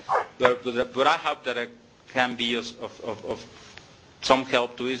about that. But I hope that I can be of some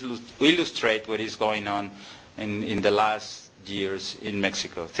help to illustrate what is going on in the last years in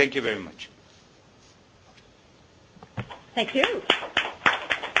Mexico. Thank you very much. Thank you.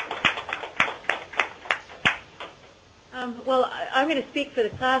 Well, I'm going to speak for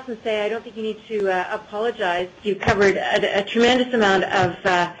the class and say I don't think you need to apologize. You covered a tremendous amount of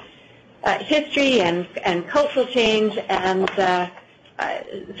history and cultural change, and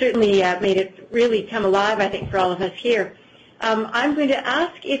certainly made it really come alive, I think, for all of us here. I'm going to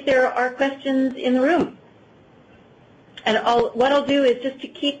ask if there are questions in the room. And what I'll do is just to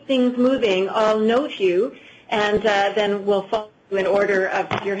keep things moving, I'll note you, and then we'll follow in order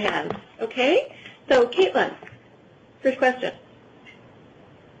of your hands. Okay? So, Caitlin, first question.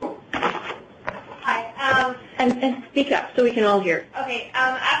 Hi. And speak up so we can all hear. Okay.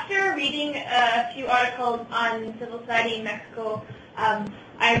 After reading a few articles on civil society in Mexico,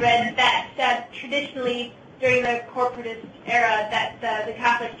 I read that traditionally during the corporatist era that the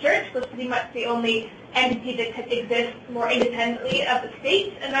Catholic Church was pretty much the only entity that could exist more independently of the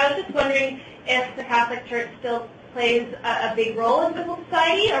state. And I was just wondering if the Catholic Church still plays a big role in civil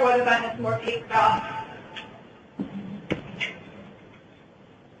society, or whether that has more tapered off.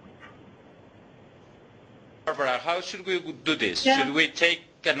 Barbara, how should we do this? Yeah. Should we take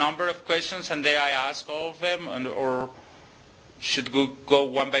a number of questions and then I ask all of them, or should we go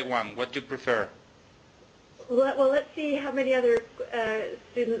one by one? What do you prefer? Well, let's see how many other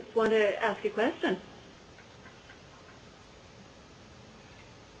students want to ask a question.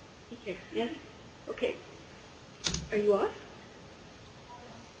 Okay. Yes? Okay. Are you off?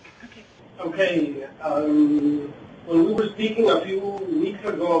 Okay. Okay. When we were speaking a few weeks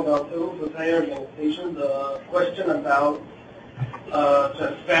ago about civil society organizations, the question about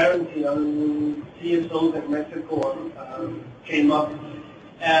transparency on CSOs in Mexico came up,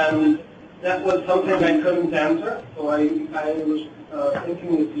 and that was something I couldn't answer, so I was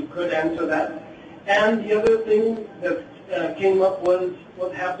thinking if you could answer that. And the other thing that came up was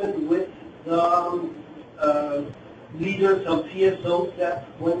what happened with the leaders of CSOs that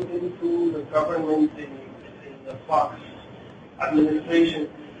went into the government in the Fox administration.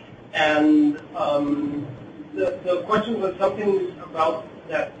 And the question was something about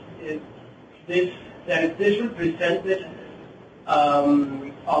that if this represented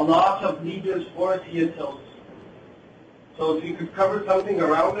a loss of leaders for CSOs. So if you could cover something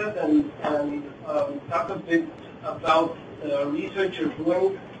around it and talk a bit about the research you're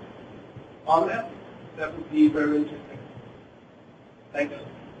doing on that, that would be very interesting. Thanks.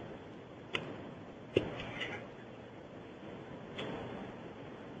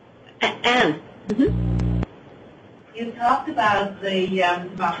 Anne. Mm-hmm. You talked about the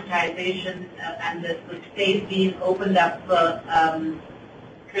democratization and the space being opened up for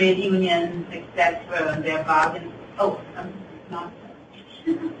trade unions, etc., and their bargains. Oh, not.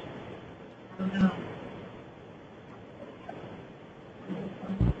 Oh, no.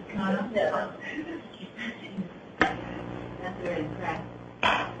 No. That's very correct.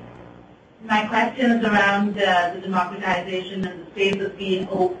 My question is around the democratization and the space that's being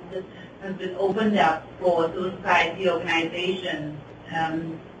has been opened up for civil society organizations.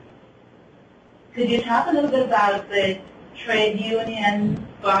 Could you talk a little bit about the trade union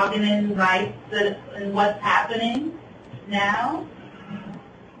bargaining rights and what's happening now?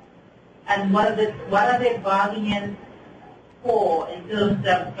 And what are they bargaining for in terms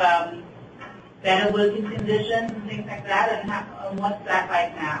of better working conditions and things like that? And what's that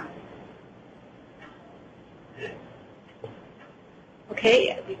like now?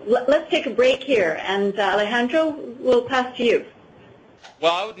 Okay, let's take a break here, and Alejandro, we'll pass to you.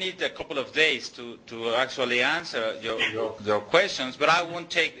 Well, I would need a couple of days to actually answer your questions, but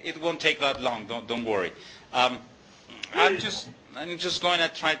it won't take that long. Don't worry. I'm just going to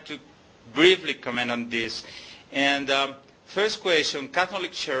try to briefly comment on this. And first question: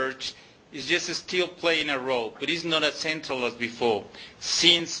 Catholic Church is just still playing a role, but it's not as central as before,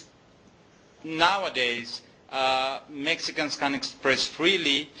 since nowadays Mexicans can express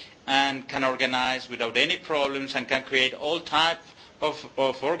freely and can organize without any problems and can create all types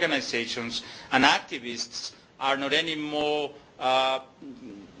of organizations, and activists are not anymore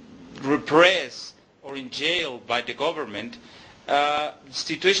repressed or in jail by the government. The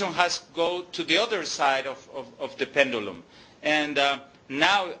situation has gone to the other side of the pendulum, and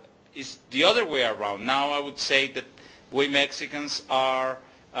now it's the other way around. Now I would say that we Mexicans are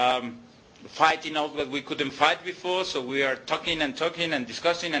fighting out what we couldn't fight before, so we are talking and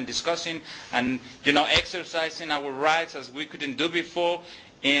discussing and exercising our rights as we couldn't do before,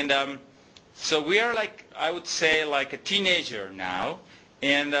 and so we are I would say like a teenager now,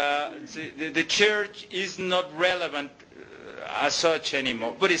 and the church is not relevant as such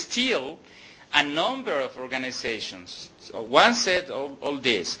anymore, but it's still a number of organizations. So one said all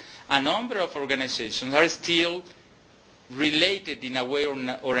this, a number of organizations are still related in a way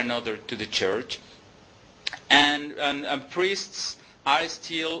or another to the church, and priests are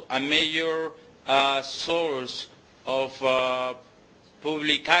still a major source of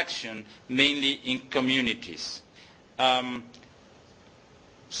public action, mainly in communities.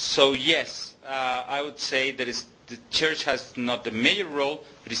 So yes, I would say that the church has not the major role,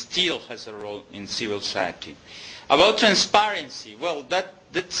 but it still has a role in civil society. About transparency, well,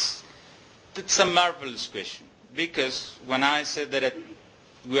 that's a marvelous question, because when I said that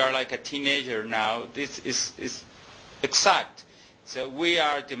we are like a teenager now, this is exact. So we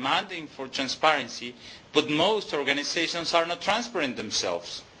are demanding for transparency, but most organizations are not transparent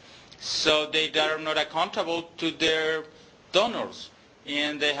themselves. So they are not accountable to their donors,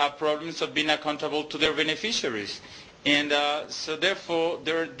 and they have problems of being accountable to their beneficiaries. And so therefore,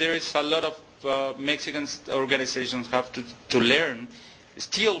 there is a lot of Mexican organizations have to learn,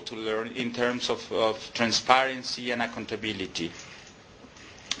 still to learn, in terms of transparency and accountability.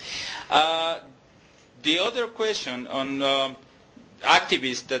 The other question on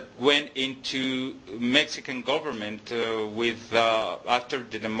activists that went into Mexican government with after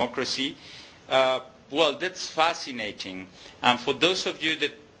the democracy, well, that's fascinating. And for those of you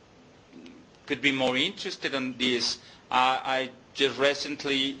that could be more interested in this, I just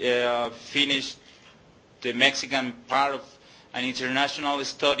recently finished the Mexican part of an international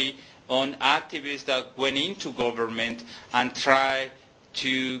study on activists that went into government and tried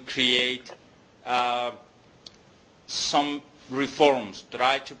to create some reforms,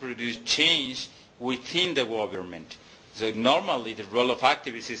 try to produce change within the government. So normally the role of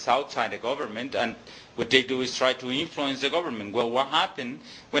activists is outside the government, and what they do is try to influence the government. Well, what happened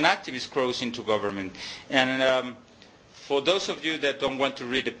when activists cross into government? And for those of you that don't want to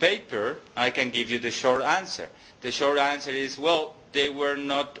read the paper, I can give you the short answer. The short answer is, well, they were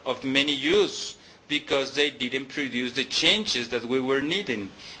not of many use because they didn't produce the changes that we were needing.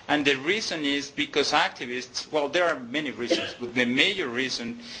 And the reason is because activists, well, there are many reasons, but the major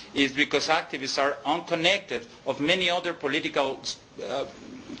reason is because activists are unconnected of many other political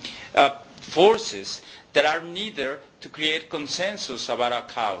forces that are needed to create consensus about a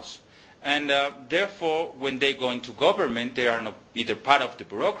cause. And therefore, when they go into government, they are not either part of the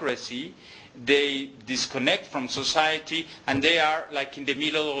bureaucracy, they disconnect from society, and they are like in the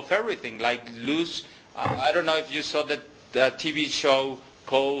middle of everything, like loose. I don't know if you saw that TV show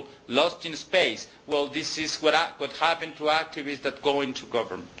called Lost in Space. Well, this is what happened to activists that go into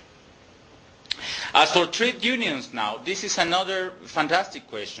government. As for trade unions now, this is another fantastic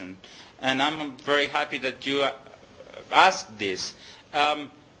question, and I'm very happy that you asked this.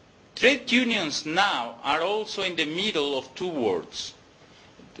 Trade unions now are also in the middle of two worlds.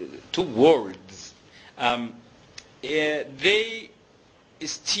 They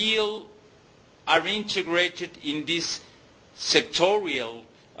still are integrated in this sectorial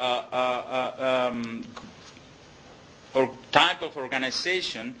or type of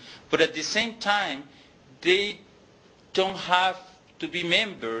organization, but at the same time, they don't have to be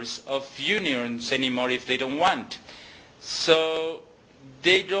members of unions anymore if they don't want. So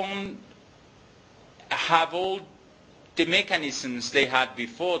they don't have all the mechanisms they had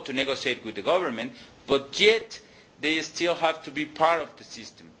before to negotiate with the government, but yet they still have to be part of the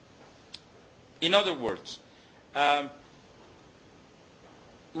system. In other words,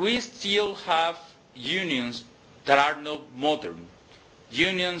 we still have unions that are not modern.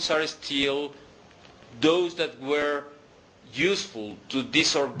 Unions are still those that were useful to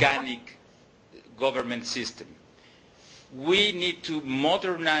this organic government system. We need to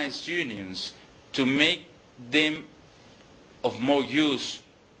modernize unions to make them of more use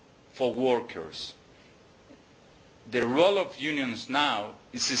for workers. The role of unions now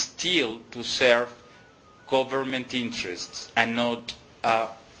is still to serve government interests and not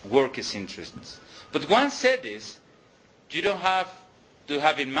workers' interests. But once said this, you don't have to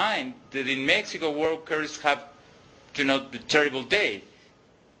have in mind that in Mexico workers have, the terrible day.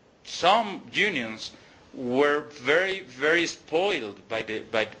 Some unions were very, very spoiled by the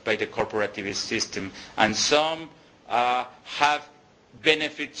corporativist system, and some have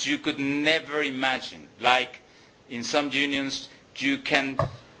benefits you could never imagine. Like in some unions, you can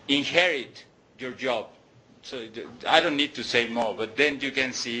inherit your job. So I don't need to say more, but then you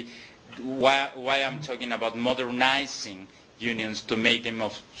can see why I'm talking about modernizing unions to make them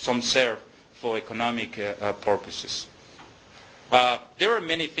of some serve for economic purposes. There are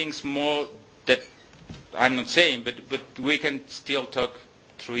many things more that I'm not saying, but we can still talk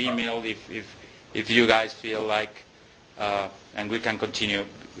through email if you guys feel like, and we can continue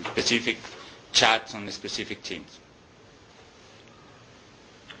specific chats on the specific teams.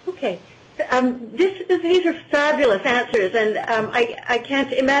 Okay. These are fabulous answers, and I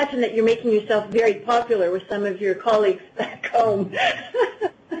can't imagine that you're making yourself very popular with some of your colleagues back home.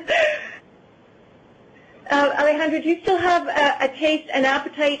 Alejandro, do you still have a taste and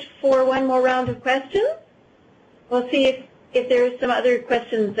appetite for one more round of questions? We'll see if there are some other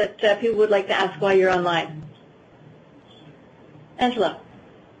questions that people would like to ask while you're online. Angela.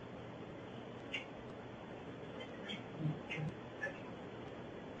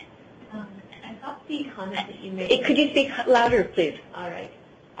 I thought the comment that you made... Could you speak louder, please? All right.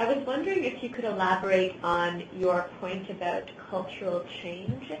 I was wondering if you could elaborate on your point about cultural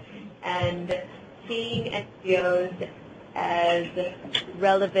change and seeing NGOs as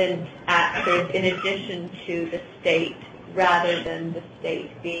relevant actors in addition to the state, rather than the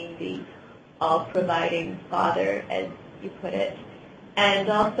state being the all-providing father, as you put it, and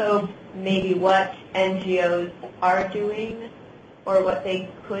also maybe what NGOs are doing or what they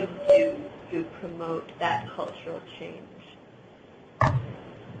could do to promote that cultural change.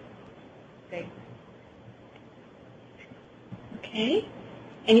 Thanks. Okay.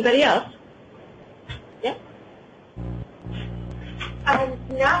 Anybody else? Yeah.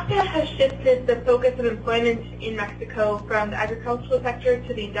 NAFTA has shifted the focus of employment in Mexico from the agricultural sector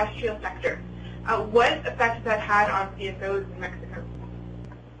to the industrial sector. What effect has that had on CSOs in Mexico?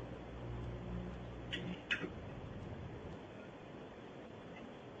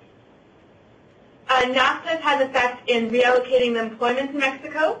 NAFTA has had an effect in reallocating the employment in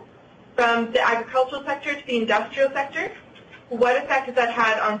Mexico from the agricultural sector to the industrial sector. What effect has that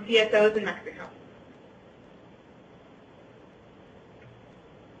had on CSOs in Mexico?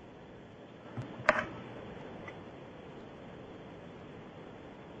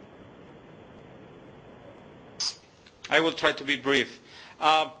 I will try to be brief.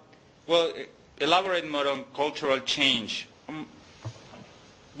 Well, elaborate more on cultural change.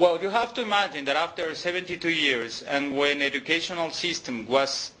 Well, you have to imagine that after 72 years, and when educational system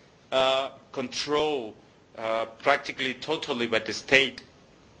was controlled practically totally by the state,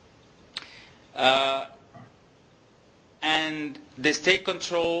 and the state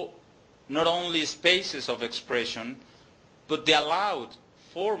controlled not only spaces of expression, but the allowed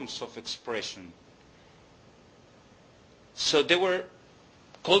forms of expression. So there were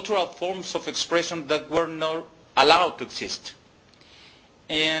cultural forms of expression that were not allowed to exist.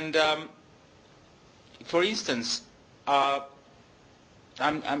 And for instance, I'm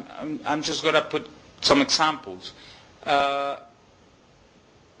just going to put some examples. The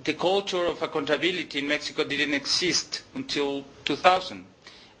culture of accountability in Mexico didn't exist until 2000.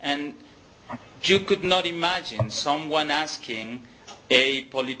 And you could not imagine someone asking a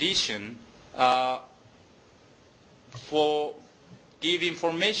politician for give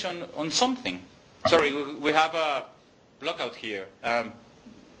information on something. Sorry, we have a blockout here.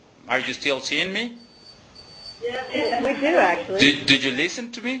 Are you still seeing me? Yeah, we do actually. Did you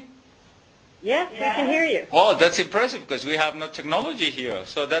listen to me? Yes, we can hear you. Oh, that's impressive because we have no technology here.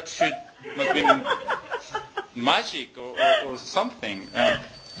 So that must be magic or something.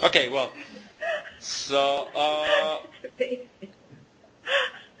 Okay, well, so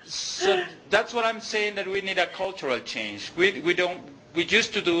that's what I'm saying, that we need a cultural change. We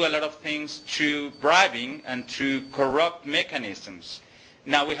used to do a lot of things through bribing and through corrupt mechanisms.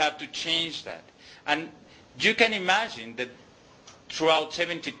 Now we have to change that. And you can imagine that throughout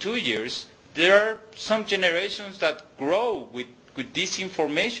 72 years, there are some generations that grow with this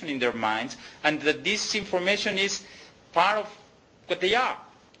information in their minds, and that this information is part of what they are.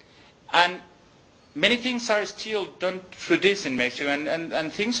 And many things are still done through this in Mexico,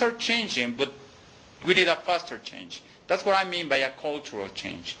 and things are changing, but we need a faster change. That's what I mean by a cultural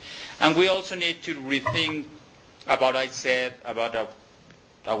change. And we also need to rethink about, I said, about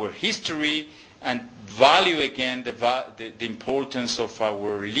our history, and value again the importance of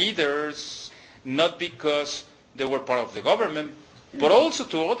our leaders, not because they were part of the government, but also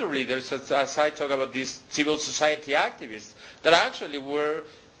to other leaders, as I talk about these civil society activists, that actually were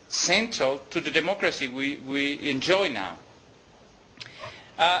central to the democracy we enjoy now.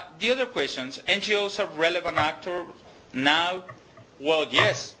 The other questions, NGOs are relevant actor now? Well,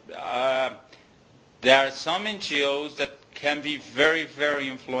 yes. There are some NGOs that can be very, very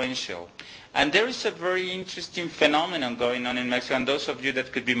influential. And there is a very interesting phenomenon going on in Mexico, and those of you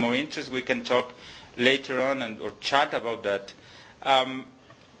that could be more interested, we can talk later on or chat about that.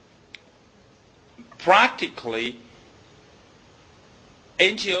 Practically,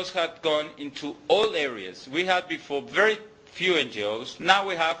 NGOs have gone into all areas. We had before very few NGOs. Now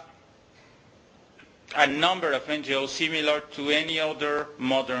we have a number of NGOs similar to any other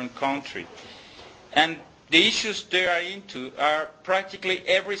modern country. And the issues they are into are practically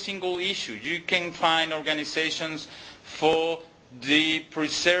every single issue. You can find organizations for the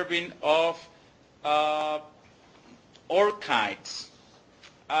preserving of orchids,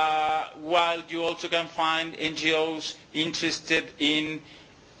 while you also can find NGOs interested in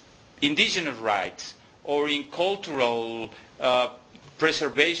indigenous rights or in cultural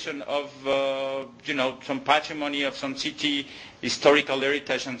preservation of some patrimony of some city, historical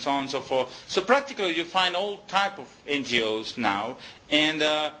heritage, and so on and so forth. So practically you find all type of NGOs now, and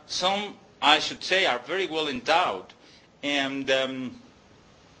some, I should say, are very well endowed, and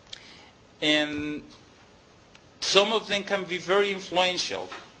some of them can be very influential.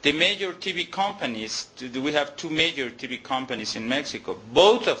 The major TV companies, we have two major TV companies in Mexico,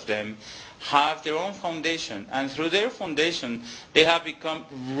 both of them have their own foundation, and through their foundation they have become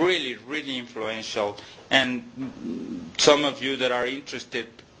really, really influential. And some of you that are interested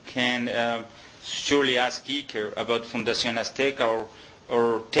can surely ask Iker about Fundación Azteca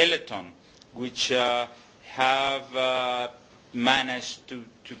or Teleton, which have managed to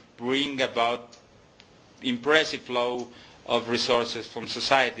bring about impressive flow of resources from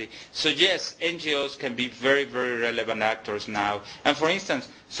society. So yes, NGOs can be very, very relevant actors now. And for instance,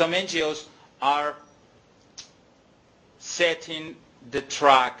 some NGOs are setting the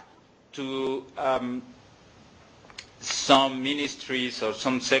track to some ministries or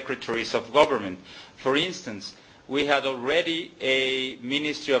some secretaries of government. For instance, we had already a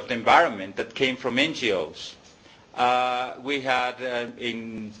Ministry of the Environment that came from NGOs. We had,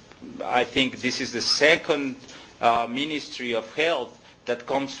 I think this is the second Ministry of Health that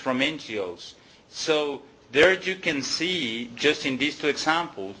comes from NGOs. So there you can see, just in these two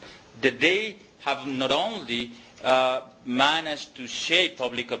examples, that they have not only managed to shape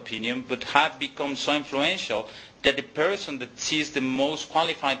public opinion, but have become so influential that the person that sees the most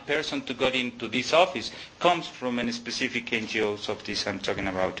qualified person to go into this office comes from a specific NGOs of this I'm talking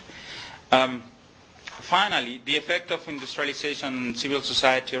about. Finally, the effect of industrialization on civil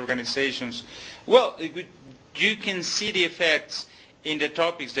society organizations. Well, you can see the effects in the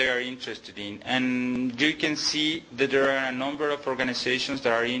topics they are interested in, and you can see that there are a number of organizations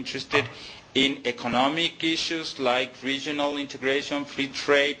that are interested in economic issues like regional integration, free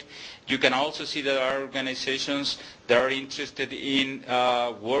trade. You can also see that there are organizations that are interested in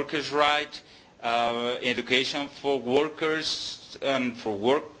workers' rights, education for workers and for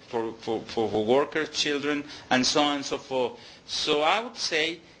workers' children, and so on and so forth. So I would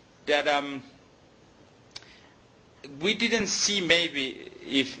say that we didn't see, maybe,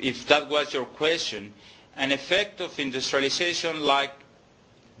 if that was your question, an effect of industrialization like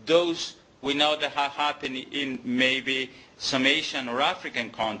those we know that have happened in maybe some Asian or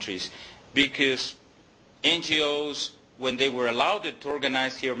African countries, because NGOs, when they were allowed to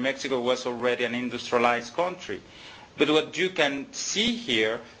organize here, Mexico was already an industrialized country. But what you can see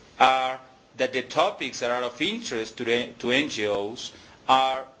here are that the topics that are of interest to NGOs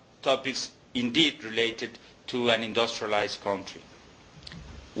are topics indeed related to an industrialized country.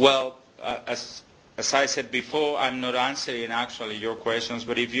 Well, as I said before, I'm not answering actually your questions,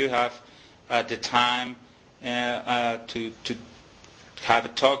 but if you have the time to have a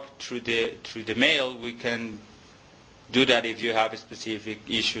talk through the mail, we can do that if you have specific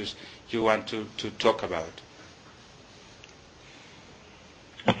issues you want to talk about.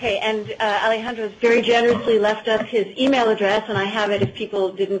 Okay, and Alejandro has very generously left us his email address, and I have it if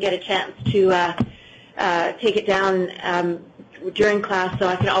people didn't get a chance to take it down during class, so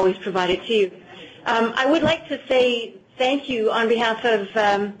I can always provide it to you. I would like to say thank you on behalf of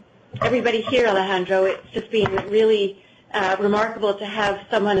everybody here, Alejandro. It's just been really remarkable to have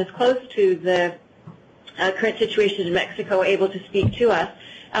someone as close to the current situation in Mexico able to speak to us.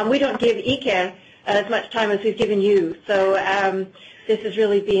 We don't give Iker as much time as we've given you, so this has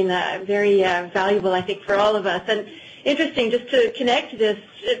really been very valuable, I think, for all of us. And interesting, just to connect this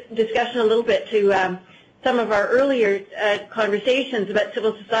discussion a little bit to some of our earlier conversations about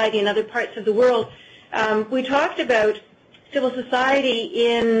civil society in other parts of the world. We talked about civil society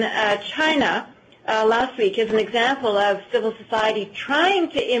in China last week as an example of civil society trying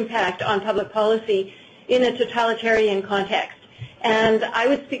to impact on public policy in a totalitarian context. And I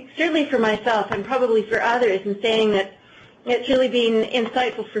would speak certainly for myself and probably for others in saying that it's really been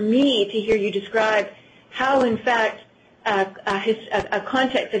insightful for me to hear you describe how, in fact, a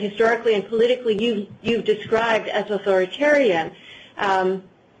context that historically and politically you've described as authoritarian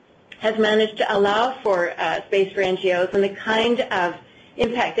has managed to allow for space for NGOs and the kind of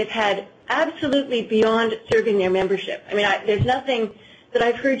impact they've had absolutely beyond serving their membership. I mean, there's nothing that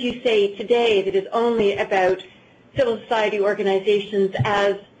I've heard you say today that is only about civil society organizations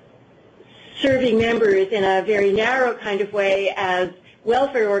as serving members in a very narrow kind of way as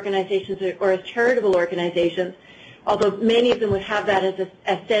welfare organizations or as charitable organizations, although many of them would have that as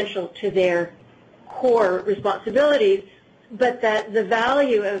essential to their core responsibilities, but that the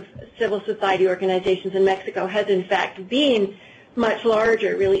value of civil society organizations in Mexico has in fact been much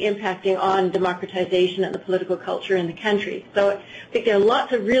larger, really impacting on democratization and the political culture in the country. So I think there are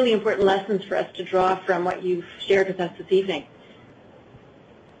lots of really important lessons for us to draw from what you've shared with us this evening.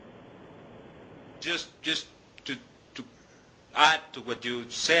 Just to add to what you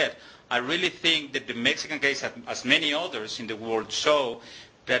said, I really think that the Mexican case, as many others in the world, show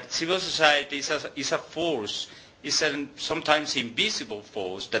that civil society is a force, is a sometimes invisible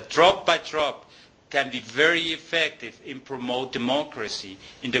force that drop by drop can be very effective in promote democracy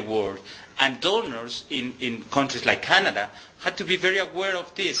in the world. And donors in countries like Canada had to be very aware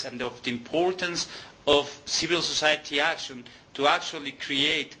of this and of the importance of civil society action to actually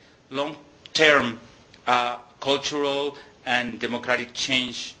create long-term cultural and democratic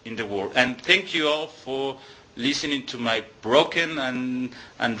change in the world. And thank you all for listening to my broken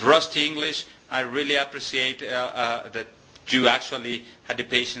and rusty English. I really appreciate that you actually had the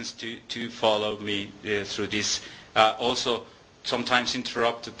patience to follow me through this. Also, sometimes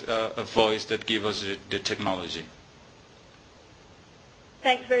interrupted a voice that gives us the technology.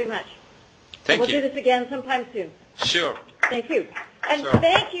 Thanks very much. Thank you. We'll do this again sometime soon. Sure. Thank you. And Sure.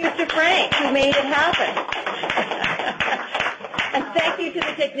 thank you to Frank, who made it happen. And thank you to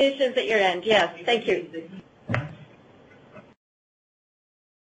the technicians at your end. Yes, thank you.